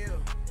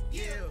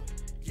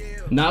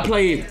 Now I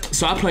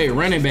played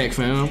running back,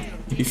 fam.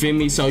 You feel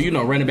me? So, you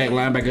know, running back,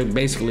 linebacker,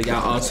 basically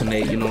y'all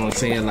alternate, you know what I'm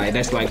saying? Like,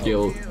 that's like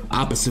your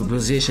opposite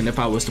position if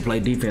I was to play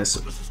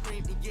defense.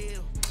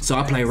 So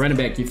I play running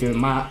back, you feel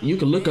me? You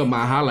can look up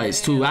my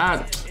highlights too.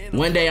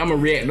 One day I'm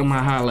gonna react to my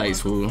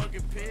highlights, fool.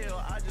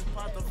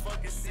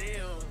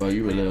 Bro,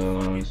 you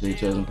really see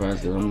chosen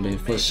process. I'm gonna be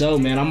for sure,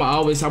 man. I'ma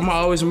always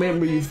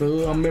remember you,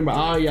 fool. I remember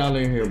all y'all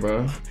in here,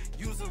 bro.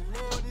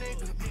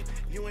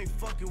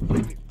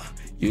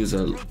 Use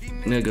a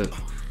nigga.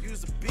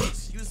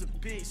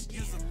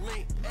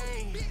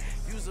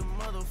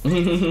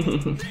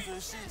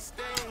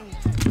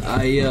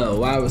 Yeah,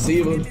 wide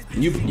receiver.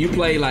 You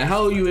play like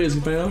how old you is,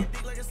 fam?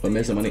 But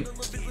messing money,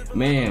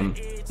 man.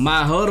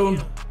 My huddle,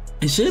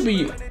 it should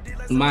be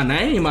my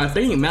name. I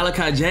think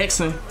Malachi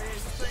Jackson.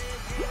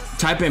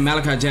 Type in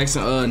Malachi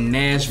Jackson,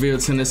 Nashville,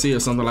 Tennessee, or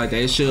something like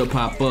that. It should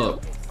pop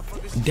up.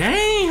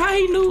 Dang, how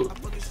he knew?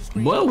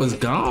 Boy was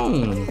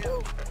gone.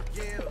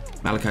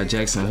 Malachi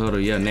Jackson huddle,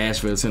 yeah,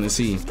 Nashville,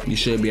 Tennessee. You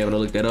should be able to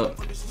look that up.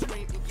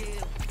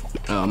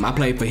 I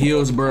played for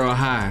Hillsborough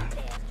High.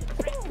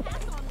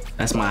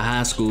 That's my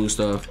high school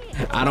stuff.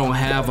 I don't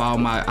have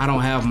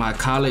my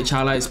college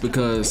highlights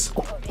because,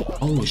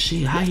 oh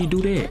shit, how he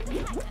do that?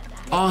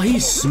 Oh,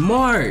 he's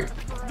smart.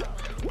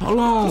 Hold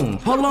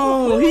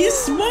on, he's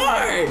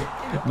smart.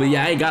 But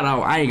yeah, I ain't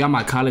got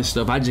my college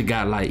stuff. I just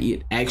got like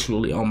it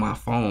actually on my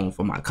phone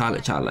for my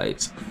college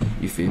highlights.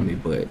 You feel me?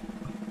 But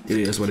it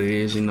is what it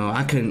is, you know.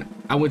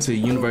 I went to the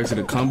University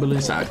of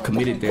Cumberland, so I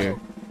committed there.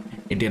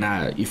 And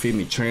then you feel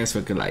me,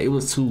 transfer, cause like it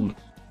was too,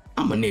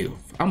 I'm a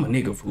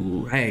nigga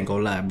fool. I ain't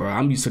gonna lie, bro.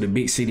 I'm used to the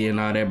big city and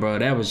all that, bro.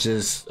 That was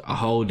just a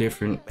whole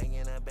different,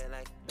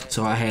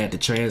 so I had to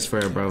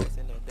transfer, bro.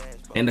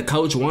 And the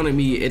coach wanted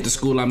me at the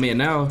school I'm at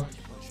now,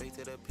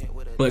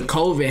 but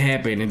COVID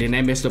happened and then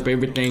that messed up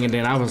everything. And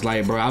then I was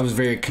like, bro, I was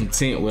very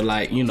content with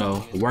like, you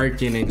know,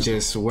 working and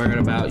just worrying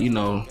about, you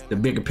know, the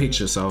bigger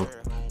picture. So,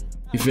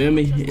 you feel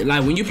me?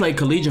 Like when you play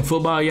collegiate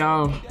football,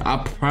 y'all, I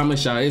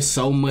promise y'all, it's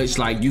so much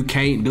like you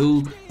can't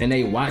do, and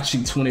they watch you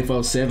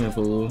 24/7,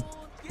 fool.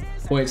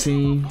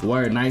 14,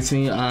 word,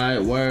 19,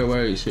 alright,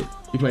 word, shit.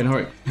 You playing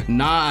horror?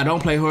 Nah, I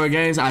don't play horror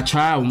games. I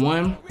tried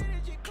one.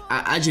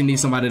 I just need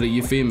somebody to,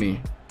 you feel me,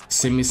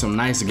 send me some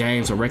nice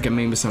games or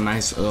recommend me some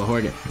nice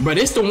horror games. But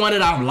it's the one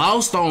that I've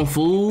lost on,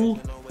 fool.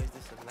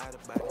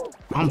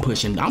 I'm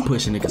pushing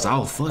niggas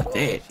off. Fuck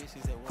that.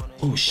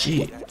 Oh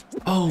shit.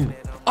 Oh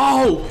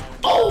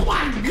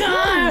my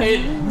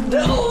god!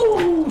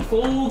 No!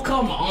 Fool,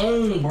 come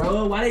on,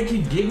 bro. Why they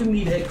keep giving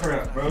me that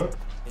crap, bro?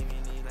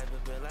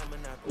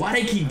 Why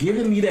they keep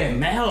giving me that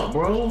mount,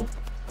 bro?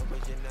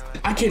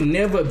 I can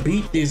never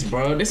beat this,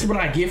 bro. This is what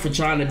I get for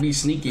trying to be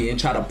sneaky and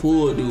try to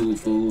pull a dude,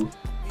 fool.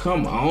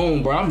 Come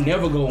on, bro. I'm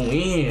never gonna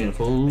win,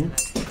 fool.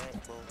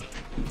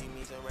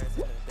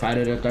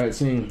 Friday the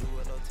 13th.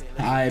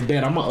 I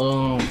bet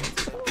I'ma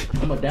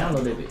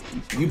download it.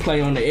 You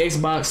play on the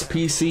Xbox,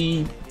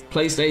 PC,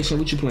 PlayStation,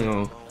 what you play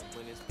on?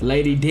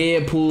 Lady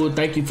Deadpool,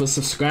 thank you for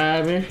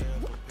subscribing.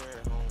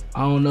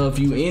 I don't know if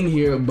you in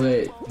here,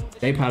 but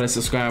they probably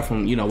subscribe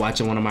from, you know,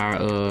 watching one of my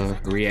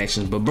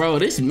reactions. But bro,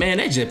 this man,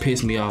 that just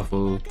pissed me off,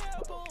 fool.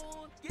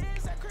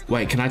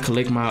 Wait, can I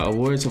collect my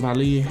awards if I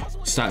leave?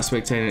 Stop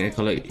spectating and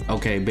collect.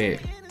 Okay, bet.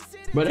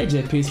 Bro, that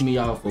just pissed me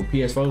off for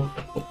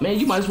PS4. Man,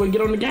 you might as well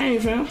get on the game,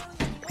 fam.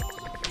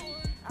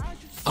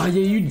 Oh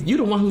yeah, you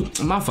the one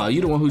who, my fault.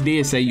 You the one who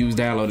did say you was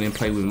downloading and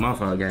play with my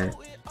fault, gang.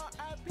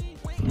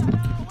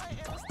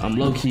 I'm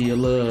low key a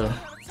little.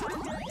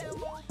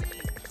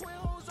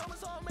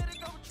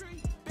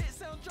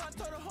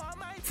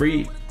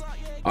 Free.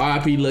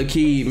 RIP Lil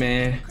Kid,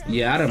 man.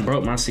 Yeah, I done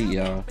broke my seat,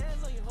 y'all.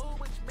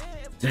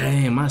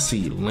 Damn, my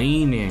seat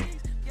leaning.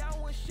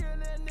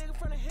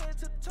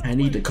 I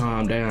need to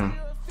calm down.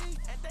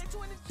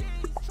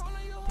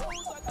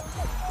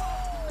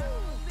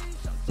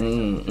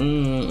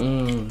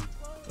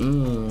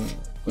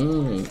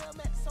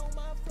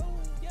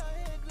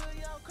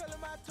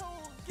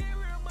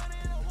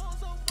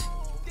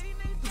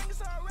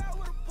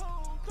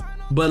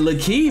 But Lil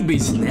Key be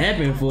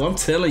snapping, fool. I'm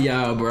telling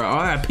y'all, bro.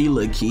 R.I.P.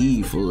 Lil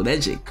Key, fool.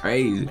 That shit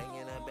crazy.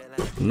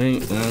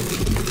 Man,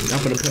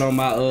 I'm gonna put on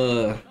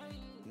my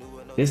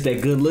it's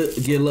that good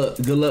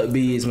luck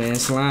beads, man.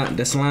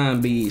 The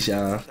slime beads,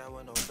 y'all.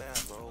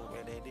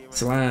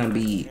 Slime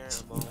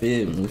beads. You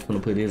feel me? We're gonna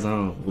put this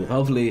on.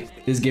 Hopefully,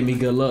 this give me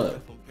good luck.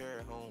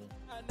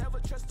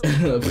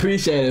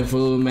 Appreciate it,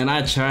 fool, man.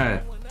 I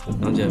try.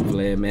 I'm just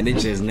playing, man.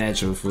 It's just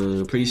natural,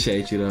 fool.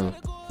 Appreciate you though.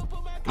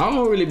 I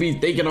don't really be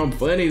thinking I'm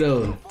funny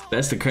though.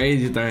 That's the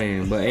crazy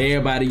thing. But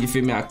everybody, you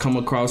feel me, I come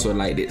across or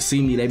like that,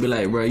 see me, they be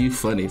like, bro, you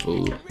funny,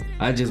 fool.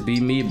 I just be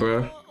me,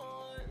 bro.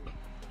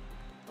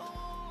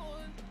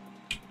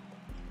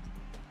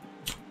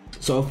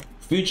 So,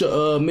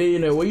 future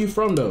millionaire, where you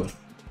from though?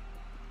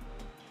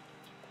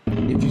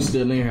 If you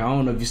still in here, I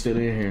don't know if you still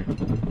in here.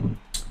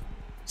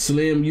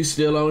 Slim, you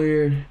still on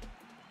here?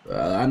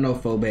 I know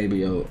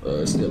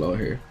 4Baby still on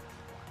here.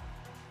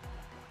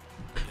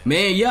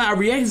 Man, yeah, I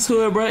reacted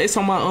to it, bro. It's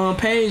on my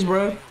page,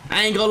 bro.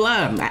 I ain't gonna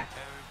lie.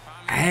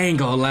 I ain't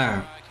gonna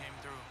lie.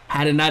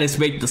 I did not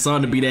expect the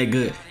song to be that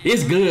good.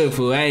 It's good,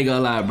 fool. I ain't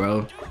gonna lie,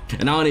 bro.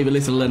 And I don't even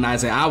listen to Lil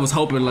Nas. I was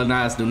hoping Lil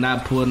Nas do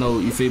not pull no,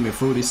 you feel me,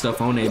 fruity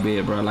stuff on that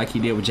bed, bro, like he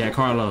did with Jack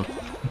Harlow.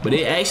 But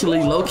it actually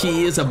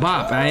low-key is a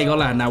bop. I ain't gonna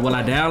lie. Now, will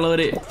I download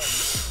it?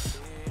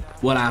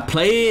 Will I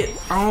play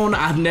it? I don't know.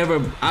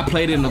 I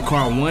played it in the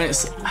car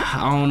once.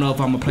 I don't know if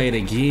I'm gonna play it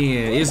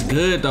again. It's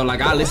good though. Like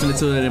I listened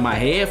to it in my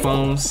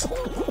headphones.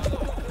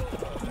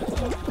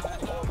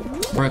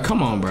 Bro,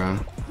 come on, bro.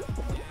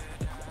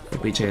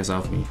 Get bitch ass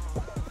off me.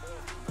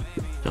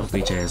 Don't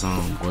bitch ass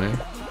on, boy.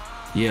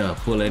 Yeah,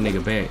 pull that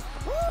nigga back.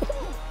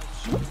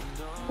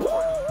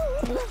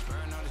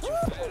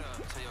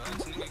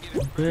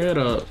 Head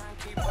up.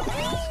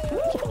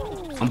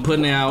 I'm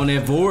putting it out on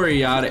that Vori,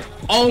 y'all.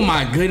 Oh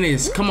my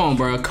goodness. Come on,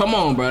 bro. Come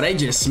on, bro. They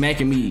just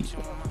smacking me.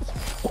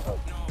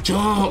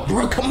 Jump,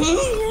 bro. Come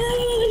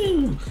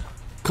on.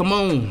 Come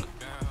on.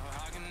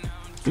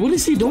 What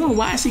is he doing?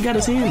 Why has he got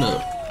his hand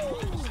up?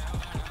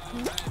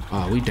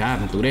 Oh, we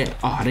diving through that.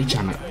 Oh, they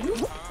trying to.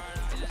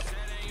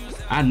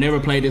 I never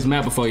played this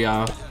map before,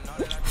 y'all.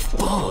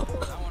 Fuck.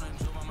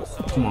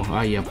 Come on.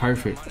 Oh, yeah.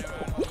 Perfect.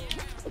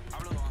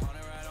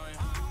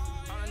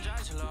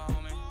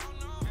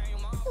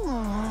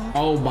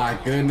 Oh my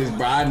goodness,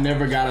 bro. I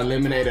never got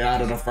eliminated out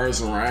of the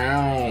first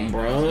round,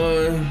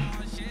 bro.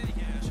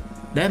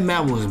 That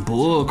map was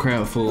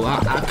bullcrap, fool.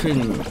 I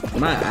couldn't,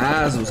 my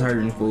eyes was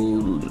hurting,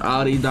 fool.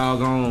 All these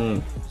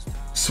doggone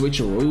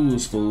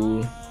switcheroos,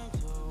 fool.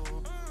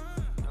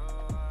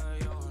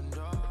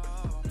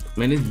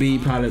 Man, this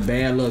beat probably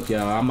bad luck,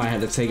 y'all. I might have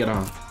to take it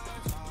off.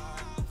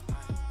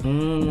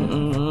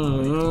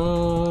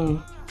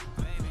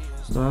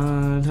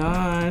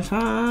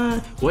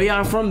 Where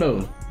y'all from,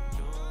 though?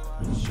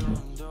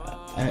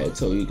 I had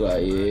told you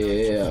guys,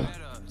 yeah.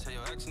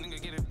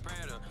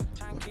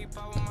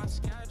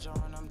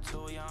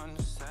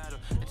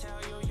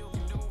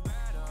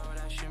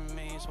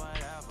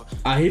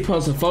 He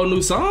posted 4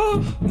 new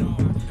songs?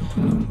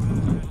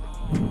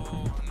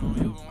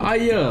 Oh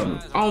yeah,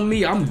 on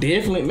me, I'm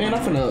definitely, man,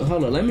 I'm finna,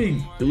 hold on, let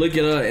me look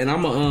it up and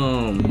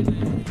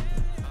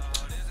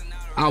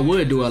I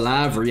would do a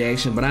live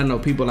reaction, but I know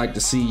people like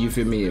to see, you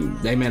feel me,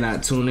 they may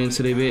not tune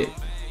into the bit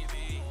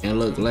and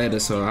look later,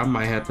 so I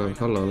might have to,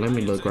 hold on, let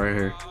me look right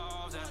here.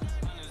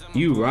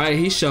 You right,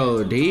 he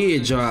sure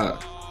did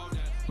drop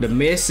the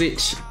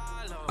message.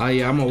 Oh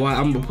yeah, I'm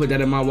gonna put that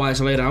in my watch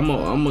later. I'm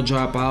gonna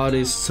drop all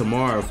this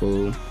tomorrow,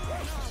 fool.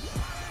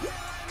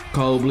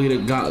 Cold bleeder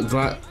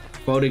Glock,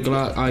 40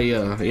 Glock, oh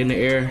yeah, in the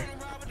air.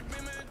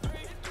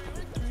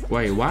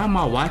 Wait, why am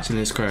I watching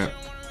this crap?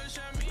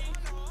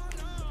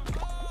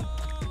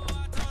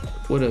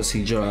 What else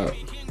he dropped?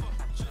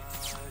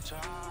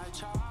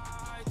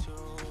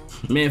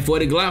 Man,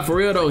 40 Glock for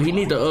real though, he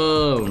need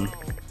to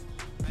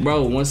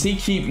bro, once he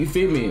keep, you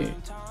feel me?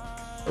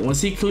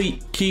 Once he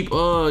keep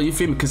you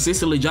feel me,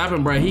 consistently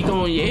dropping, bro, he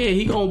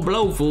gonna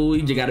blow, fool.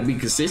 He just gotta be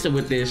consistent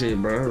with that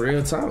shit, bro.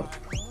 Real talk.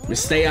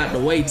 Just stay out the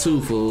way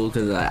too, fool,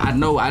 cause I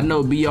know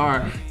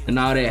BR and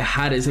all that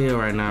hot as hell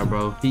right now,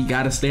 bro. He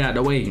gotta stay out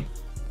the way.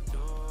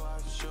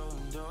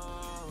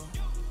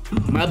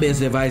 My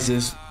best advice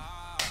is,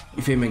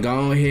 you feel me,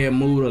 go ahead and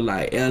move to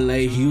like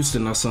LA,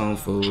 Houston or something,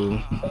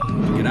 fool.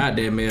 Get out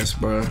that mess,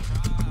 bro.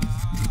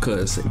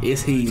 Cause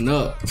it's heating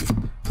up.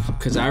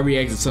 Cause I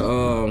reacted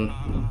to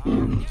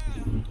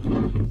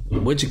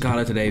what you call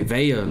it today,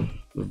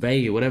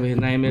 Vaya, whatever his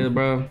name is,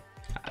 bro.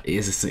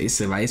 It's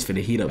like it's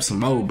finna heat up some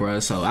more, bro.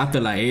 So I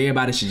feel like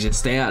everybody should just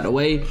stay out the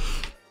way.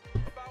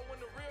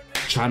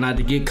 Try not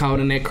to get caught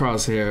in that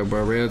crosshair,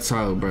 bro. Real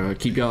talk, bro.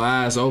 Keep your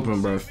eyes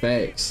open, bro.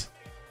 Facts.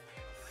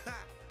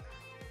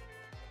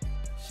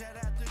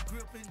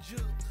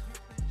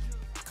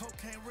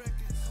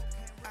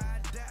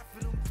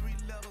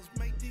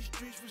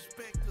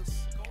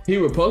 He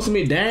reposted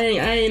me? Dang,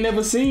 I ain't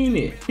never seen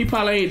it. He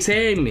probably ain't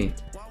tagged me.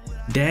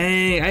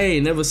 Dang, I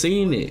ain't never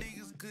seen it.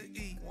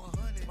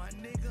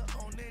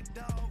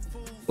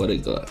 What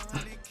it got?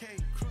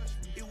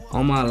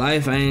 On my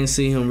life, I ain't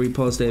seen him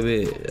repost that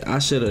bit. I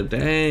should have,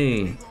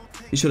 dang.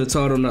 You should have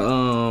told him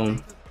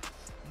to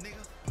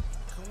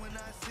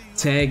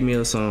tag me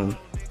or something.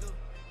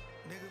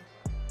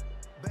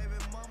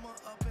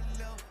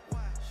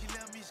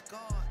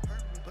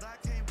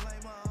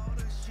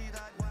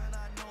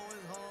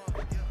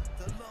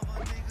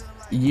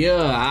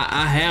 Yeah,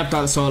 I have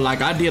thought so.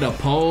 Like, I did a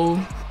poll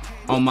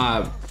on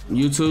my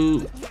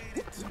YouTube,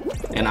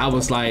 and I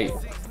was like,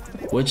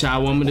 "What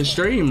y'all want me to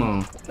stream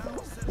on?"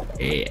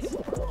 And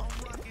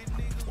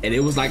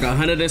it was like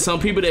 100 and some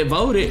people that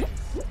voted,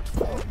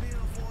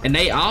 and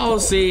they all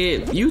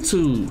said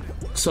YouTube.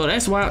 So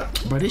that's why,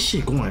 bro, this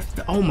shit going.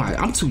 Oh my,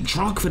 I'm too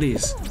drunk for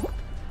this.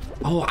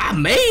 Oh, I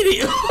made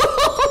it.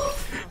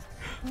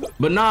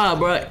 But nah,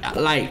 bro,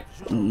 like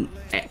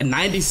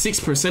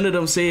 96% of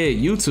them said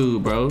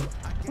YouTube, bro.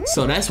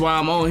 So that's why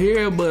I'm on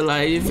here, but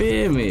like, you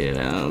feel me?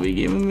 I don't be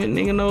giving me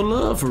nigga no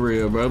love for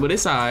real, bro. But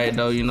it's alright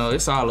though, you know,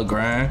 it's all a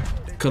grind.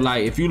 Cause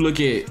like, if you look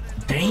at,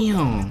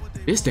 damn,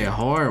 it's that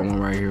hard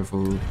one right here,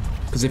 fool.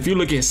 Cause if you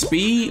look at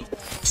speed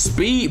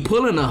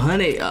pulling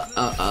 100,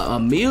 a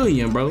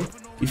million, bro.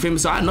 You feel me?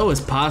 So I know it's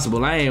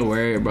possible. I ain't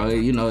worried, bro.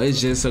 You know, it's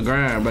just a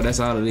grind, bro. That's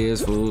all it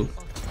is, fool.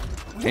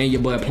 And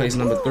your boy place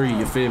number 3,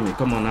 you feel me?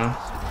 Come on now.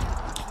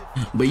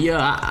 But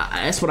yeah,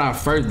 that's what I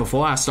first,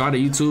 before I started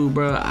YouTube,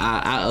 bro,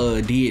 I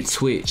did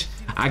Twitch.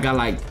 I got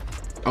like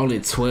only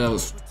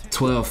 12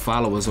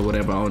 followers or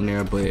whatever on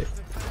there, but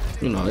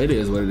you know, it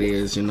is what it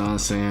is, you know what I'm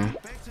saying?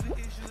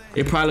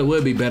 It probably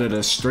would be better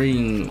to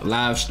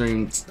live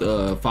stream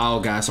Fall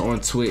Guys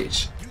on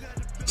Twitch,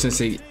 since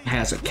it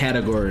has a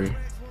category.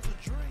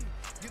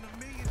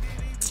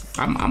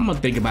 I'm gonna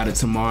think about it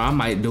tomorrow. I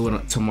might do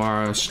it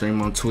tomorrow,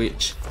 stream on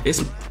Twitch.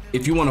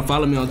 If you wanna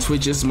follow me on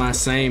Twitch, it's my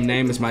same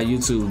name as my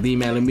YouTube, The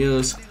Mally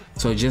Mills.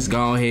 So just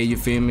go ahead, you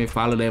feel me?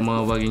 Follow that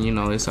motherfucker, you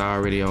know, it's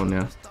already on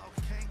there.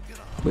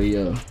 But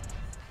yeah.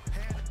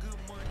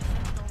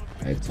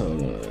 I told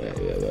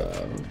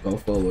her, go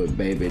forward,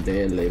 baby.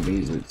 Dad let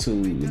music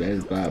too.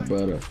 That's my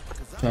brother.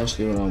 Trust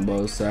it on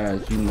both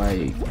sides. You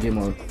might get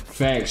more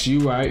facts.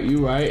 You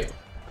right.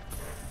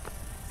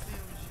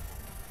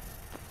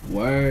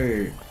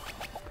 Word.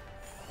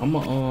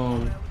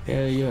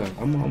 Hell yeah.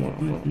 I'm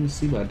gonna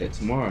see about that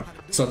tomorrow.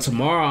 So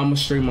tomorrow I'm gonna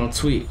stream on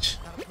Twitch.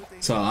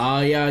 So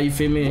all y'all, you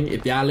feel me?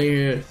 If y'all in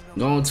here,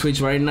 go on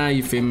Twitch right now,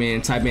 you feel me?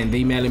 And type in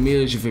The Mally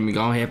Mills, you feel me?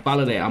 Go ahead,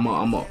 follow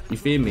that. You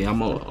feel me?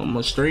 I'm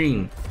a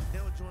stream.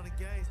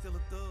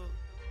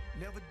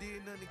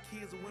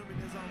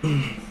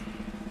 I'm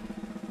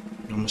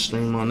gonna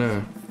stream on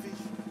there.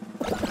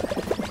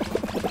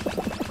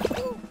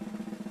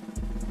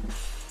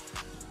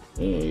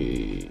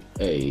 Hey.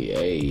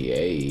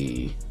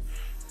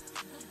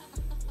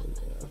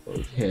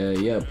 Hell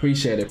yeah,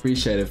 appreciate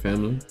it,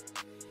 family.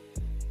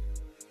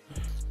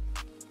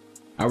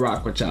 I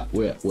rock with y'all,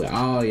 with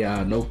all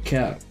y'all, no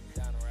cap.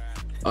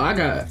 Oh,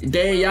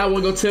 damn, y'all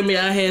wanna go tell me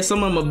I had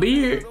some on my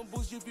beard?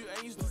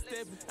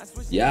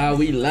 Y'all,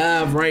 we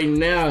live right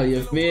now,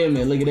 you feel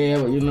me? Look at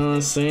that, you know what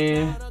I'm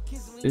saying?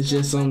 It's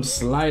just some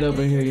slight up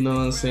in here, you know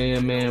what I'm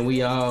saying, man?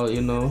 We all,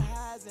 you know,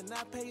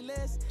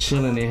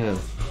 chilling in here.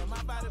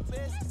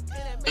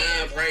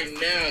 Live right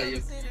now,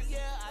 you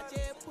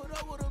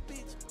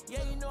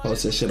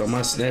post that shit on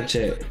my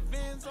Snapchat.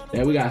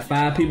 Man, we got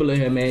 5 people in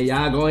here, man.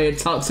 Y'all go ahead and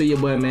talk to your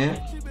boy,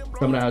 man.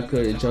 Coming out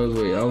here, chose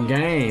with on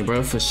game,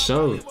 bro, for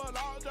sure.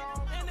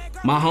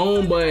 My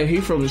homeboy,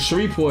 he from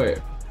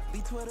Shreveport.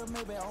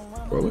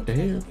 Bro, what the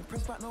hell?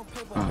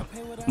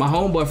 My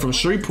homeboy from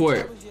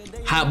Shreveport,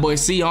 Hot Boy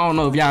C. I don't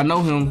know if y'all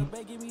know him.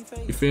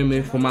 You feel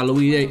me? For my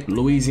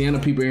Louisiana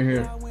people in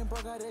here,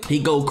 he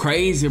go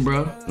crazy,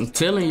 bro. I'm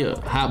telling you,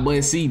 Hot Boy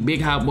C,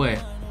 big Hot Boy.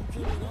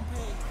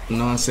 You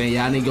know what I'm saying?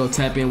 Y'all need to go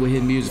tap in with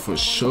his music for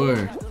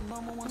sure.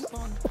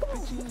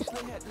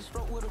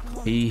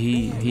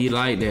 He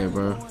like that,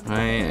 bro.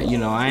 I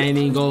ain't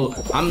even go.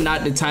 I'm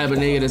not the type of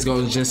nigga that's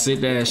gonna just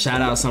sit there and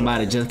shout out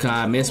somebody just cause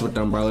I mess with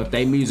them, bro. If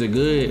they music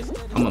good,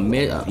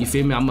 you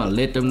feel me? I'm gonna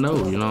let them know.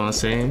 You know what I'm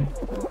saying?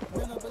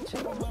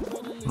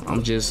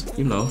 I'm just,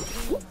 you know,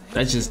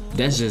 that's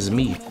just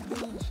me.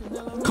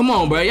 Come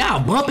on, bro.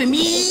 Y'all bumping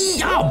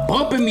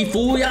me,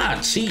 fool. Y'all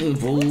cheating,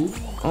 fool.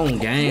 On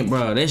game,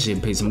 bro. That shit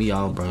pisses me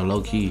off, bro.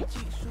 Low key.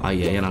 Oh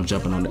yeah, and I'm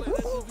jumping on it.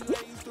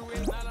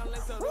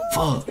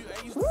 Fuck.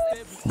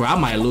 Bro, I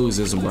might lose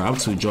this one, bro. I'm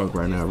too drunk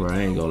right now, bro.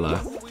 I ain't gonna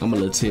lie. I'm a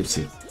little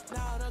tipsy.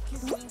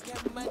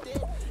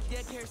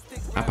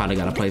 I probably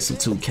gotta play some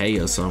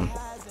 2K or something.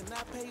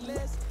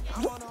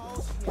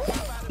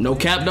 No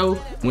cap though.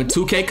 When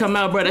 2K come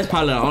out, bro, that's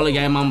probably the only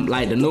game I'm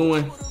like the new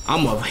one.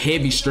 I'm a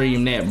heavy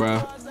stream that,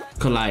 bro.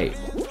 Cause like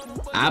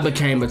I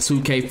became a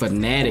 2K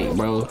fanatic,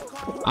 bro.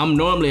 I'm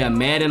normally a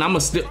Madden. I'm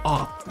a still.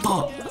 Oh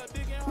fuck.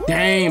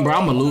 Dang, bro.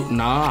 I'm a loot.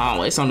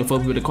 Nah, it's only 4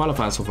 people to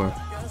qualify so far.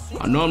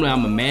 Normally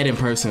I'm a Madden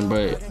person,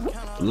 but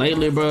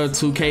lately, bro,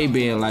 2K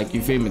being like,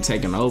 you feel me,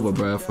 taking over,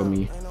 bro, for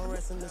me.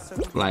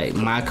 Like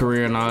my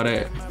career and all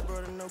that.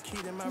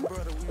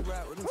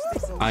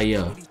 Oh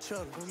yeah.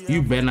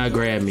 You better not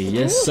grab me.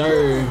 Yes,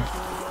 sir.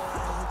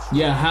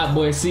 Yeah, Hot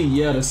Boy C.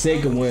 Yeah, the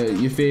second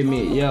one. You feel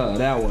me? Yeah,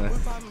 that one.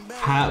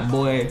 Hot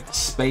Boy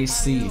Space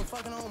C.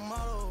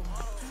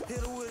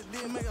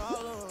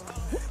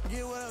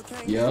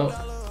 Yup.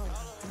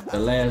 The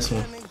last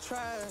one.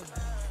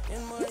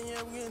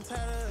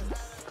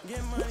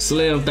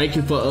 Slim, thank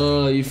you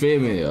for you feel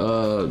me?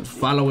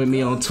 Following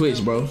me on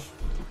Twitch, bro.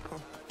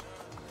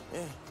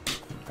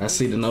 I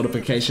see the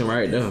notification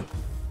right there.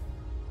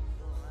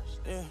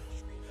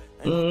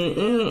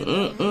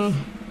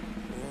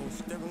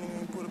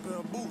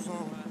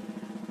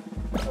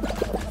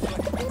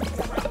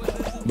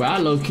 Bro, I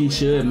low-key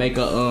should make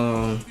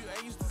a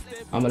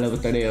I'm a level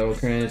 38 on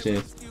crunch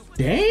and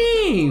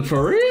dang,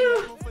 for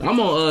real? I'm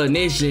on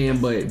next gen,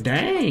 but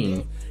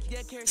dang.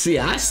 See,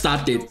 I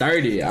stopped at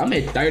 30. I'm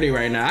at 30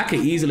 right now. I could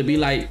easily be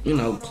like, you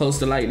know, close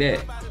to like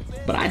that.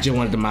 But I just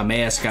wanted my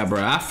mascot,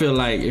 bro. I feel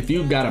like if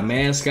you got a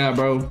mascot,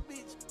 bro,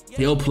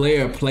 your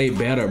player play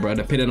better, bro,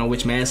 depending on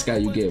which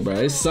mascot you get, bro.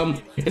 It's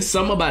something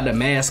about the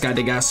mascot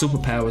that got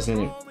superpowers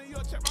in it.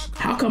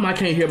 How come I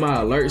can't hear my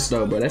alerts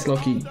though, bro? That's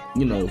low-key,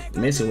 you know,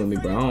 messing with me,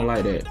 bro. I don't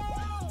like that.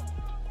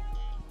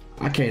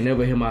 I can't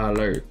never hear my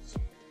alerts.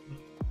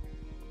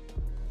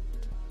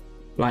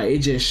 Like, it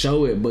just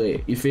show it,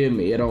 but you feel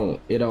me? It don't,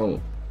 you know,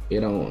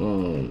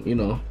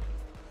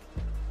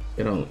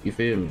 you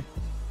feel me?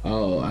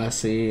 Oh, I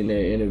seen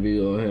that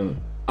interview on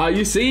him. Oh,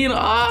 you seen?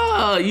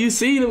 Oh, you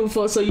seen it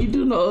before, so you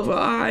do know.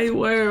 Alright,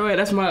 word.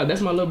 That's my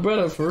little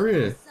brother for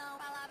real.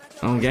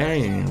 On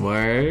game,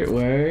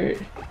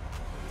 word.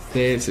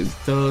 That's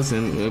toast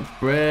and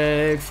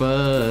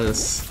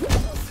breakfast.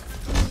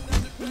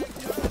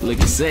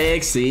 Looking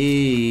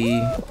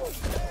sexy.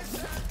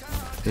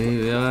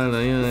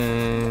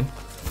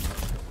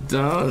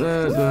 Don't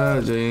let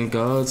the drink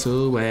go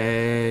to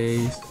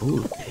waste.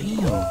 Ooh,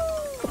 damn.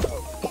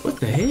 What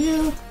the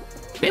hell?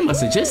 They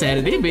must have just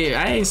added it, bitch.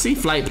 I ain't see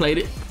Flight played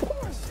it.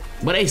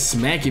 But they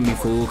smacking me,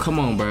 fool. Come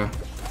on, bro.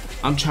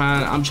 I'm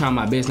trying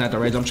my best not to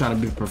rage. I'm trying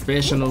to be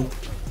professional.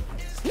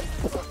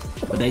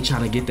 But they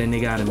trying to get that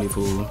nigga out of me,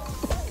 fool.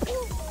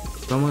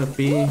 Come on,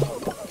 B.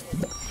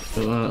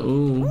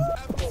 Ooh.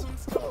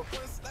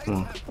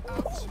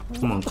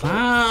 Come on,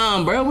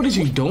 climb, bro. What is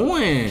you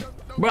doing?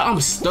 Bro, I'm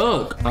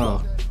stuck.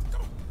 Oh.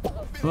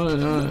 For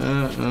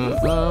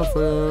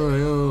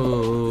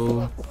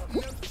you.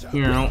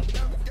 You know.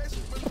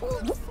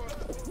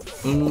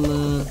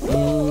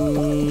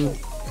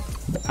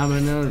 I'm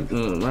in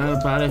a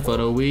party for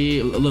the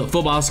weed. Look,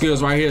 football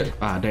skills right here.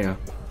 Ah, damn.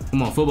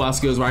 Come on, football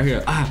skills right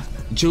here. Ah,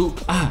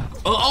 juke. Ah.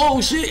 Oh,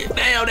 shit.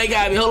 Damn, they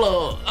got me. Hold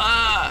on.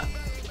 Ah.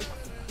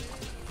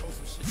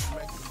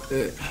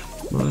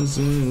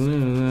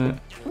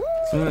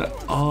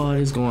 Oh,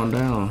 it's going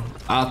down.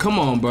 Ah, come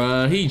on,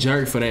 bro. He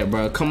jerked for that,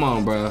 bro. Come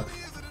on, bro.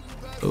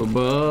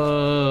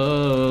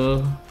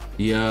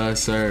 Yes,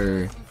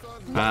 sir.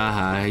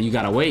 You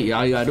gotta wait.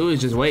 All you gotta do is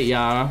just wait,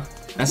 y'all.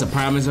 That's a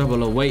prime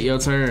example of wait your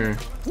turn.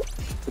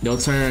 Your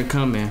turn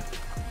coming.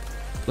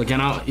 Look,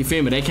 you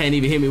feel me? They can't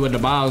even hit me with the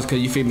balls because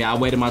you feel me? I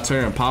waited my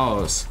turn.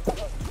 Pause.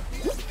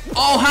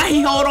 Oh, how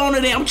he hold on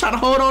to that? I'm trying to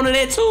hold on to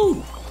that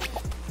too.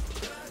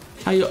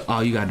 How you? Oh,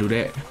 you gotta do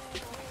that.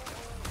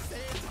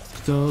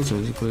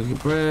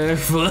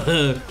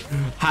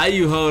 How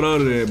you hold on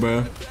to that,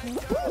 bro?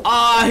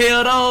 Oh,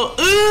 hell no.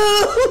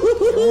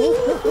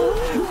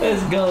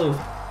 Let's go.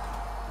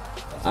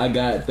 I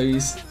got 3.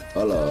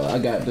 Hold on. I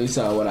got 3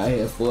 saw what I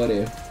had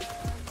 40.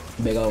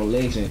 Big old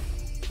legend.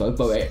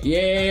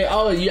 Yeah.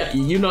 Oh, yeah.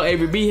 You know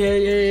every B here.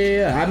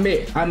 Yeah.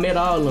 I met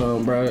all of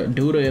them, bro.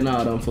 Duda and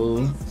all them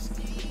fools.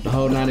 The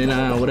whole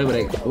 99,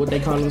 what they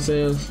call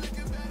themselves.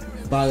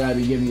 I gotta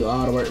be giving you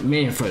all the work.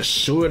 Man, for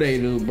sure they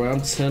do, bro. I'm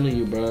telling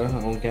you, bro.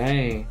 On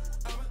game.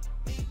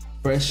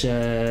 Pressure.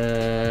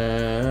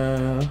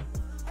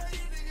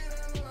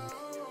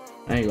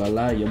 I ain't gonna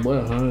lie, your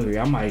boy hungry.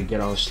 I might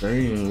get on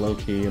stream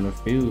low-key in a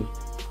few.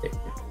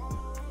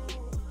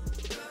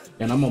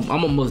 And I'm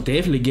most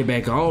definitely get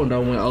back on though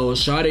when old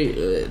Shotty,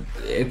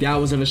 if y'all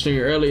was in the stream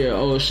earlier,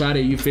 old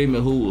Shotty, you feel me,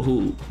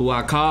 who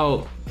I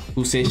called,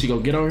 who said she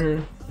gonna get on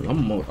here,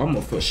 I'm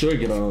gonna for sure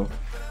get on.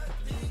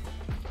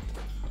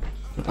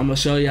 I'm gonna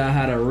show y'all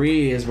how to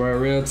Riz, bro.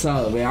 Real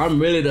talk, man. I'm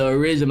really the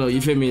original,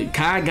 you feel me?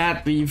 Kai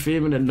got the, you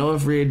feel me, the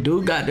North Riz.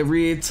 Dude got the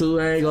Riz too,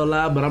 I ain't gonna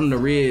lie, but I'm the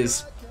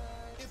Riz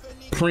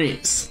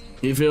Prince.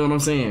 You feel what I'm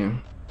saying?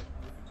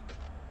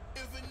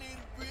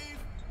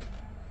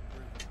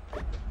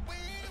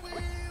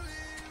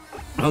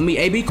 On me,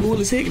 AB cool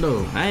as heck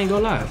though. I ain't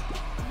gonna lie.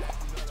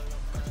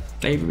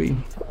 AB.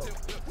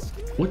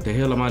 What the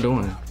hell am I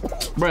doing?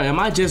 Bro, am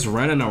I just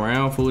running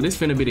around, fool? This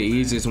finna be the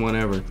easiest one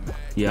ever.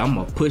 Yeah, I'm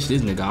gonna push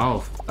this nigga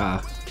off.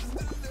 I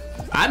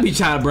be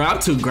trying, bro. I'm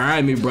too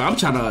grimy, bro. I'm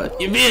trying to,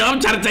 you mean,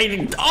 I'm trying to take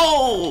it.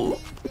 Oh!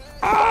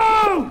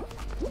 Oh!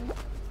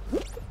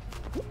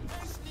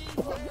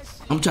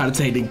 I'm trying to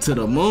take it to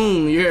the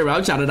moon. You hear me?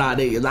 I'm trying to knock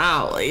niggas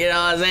out. You know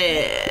what I'm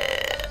saying?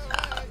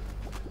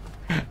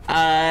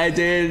 I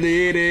just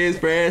need this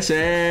pressure.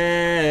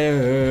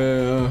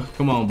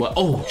 Come on, but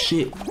oh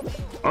shit.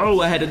 Oh,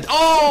 I had to.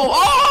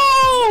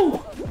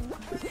 Oh!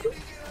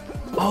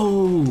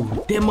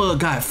 Oh, that mug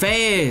got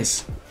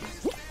fast.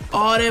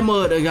 Oh, that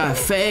mug that got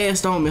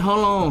fast on me. Hold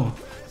on.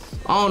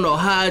 I don't know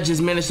how I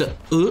just managed to.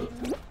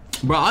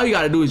 Bro, all you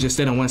gotta do is just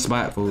stay in one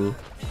spot, fool.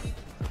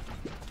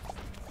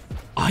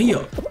 Oh, he a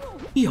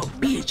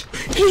bitch.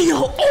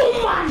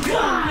 Oh my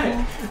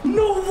God.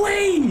 No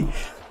way.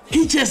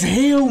 He just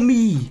held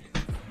me.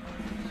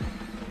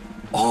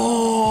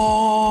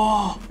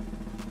 Oh.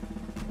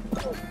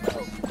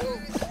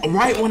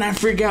 Right when I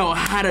figure out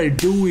how to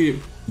do it,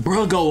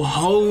 bro, go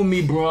hold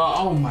me, bro.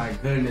 Oh my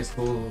goodness,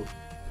 fool.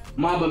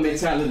 Mamba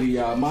mentality,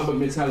 y'all. Mamba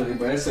mentality,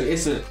 bro.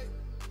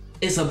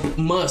 It's a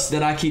must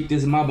that I keep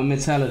this Mamba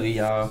mentality,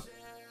 y'all.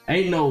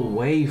 Ain't no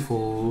way,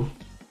 fool.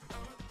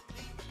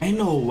 Ain't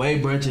no way,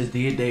 bro. Just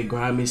did that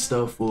grimy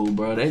stuff, fool,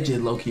 bro. That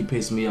just low key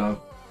pissed me off.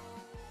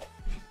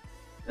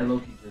 That low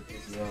key just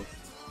pissed me off.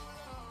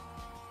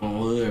 On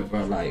hood,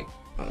 bro. Like,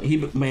 he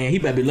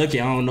better be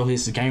lucky. I don't know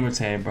his gamer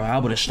tag, bro. I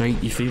would have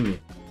straight, you feel me?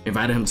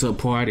 Invited him to a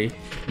party.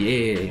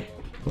 Yeah.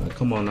 But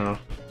come on now.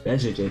 That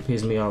shit just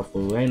pissed me off,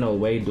 fool. Ain't no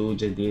way dude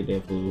just did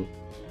that, fool.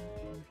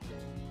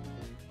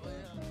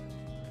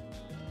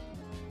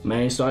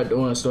 Man, start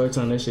doing story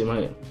time, that shit,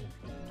 man.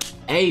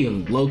 Hey,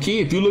 low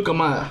key, if you look at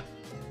my,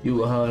 you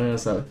will hold him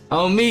so.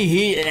 On me,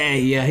 he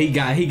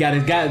got his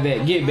guy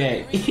back. Get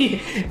back.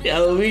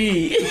 On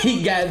me,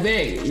 he got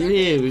back.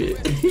 Yeah,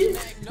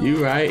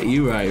 you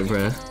right,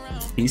 bro.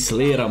 He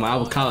slid on me. I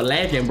was caught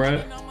laughing,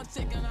 bro.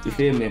 You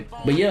feel me?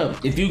 But yeah,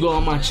 if you go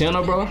on my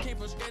channel, bro,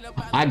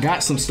 I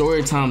got some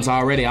story times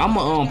already.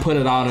 I'ma put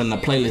it all in the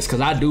playlist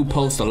because I do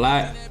post a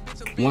lot.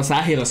 Once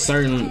I hit a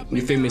certain,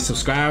 you feel me,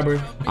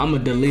 subscriber, I'ma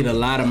delete a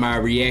lot of my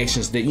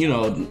reactions that, you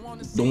know,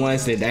 the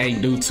ones that they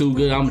ain't do too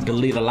good. I'ma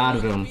delete a lot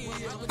of them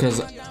because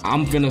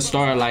I'm finna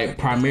start like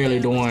primarily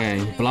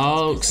doing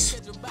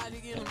vlogs,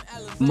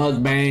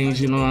 mukbangs,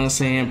 you know what I'm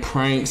saying,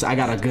 pranks. I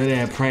got a good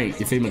ass prank,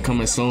 you feel me,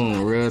 coming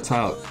soon, real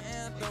talk.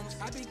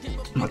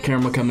 My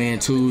camera come in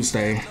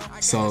Tuesday,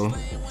 so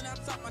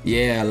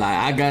yeah, like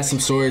I got some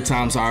story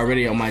times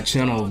already on my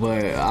channel,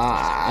 but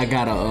I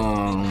gotta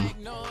I'm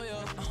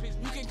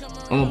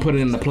gonna put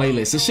it in the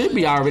playlist. It should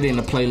be already in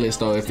the playlist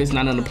though. If it's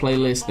not in the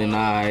playlist, then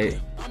I'm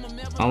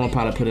gonna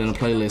probably put it in the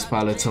playlist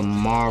probably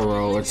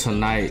tomorrow or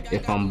tonight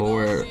if I'm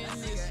bored.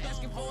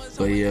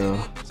 But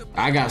yeah,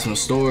 I got some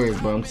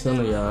stories, but I'm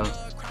telling y'all.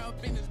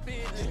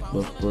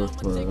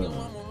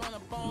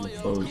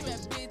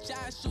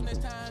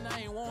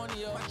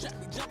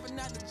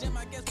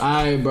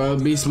 Alright, bro,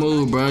 be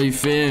smooth, bro. You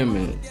feel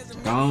me?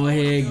 Go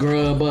ahead,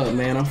 grub up,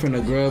 man. I'm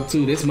finna grub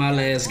too. This is my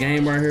last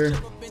game right here,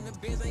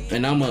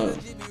 and I'm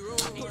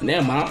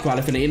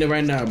probably finna end it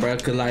right now, bro.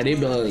 Cause like they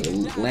be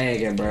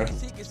lagging, bro.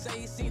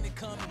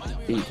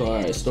 V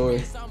card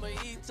story,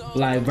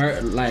 like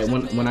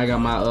when I got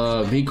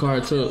my V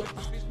card took.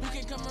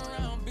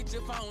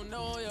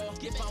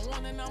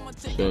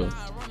 Sure.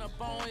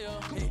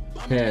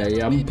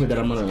 Yeah, I'm gonna put that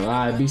on.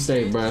 Alright, be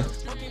safe, bro.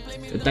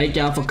 Thank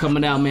y'all for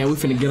coming out, man. We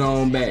finna get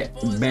on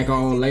back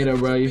on later,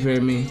 bro. You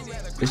feel me?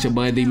 It's your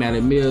boy D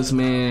Mills,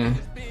 man.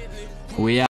 We out.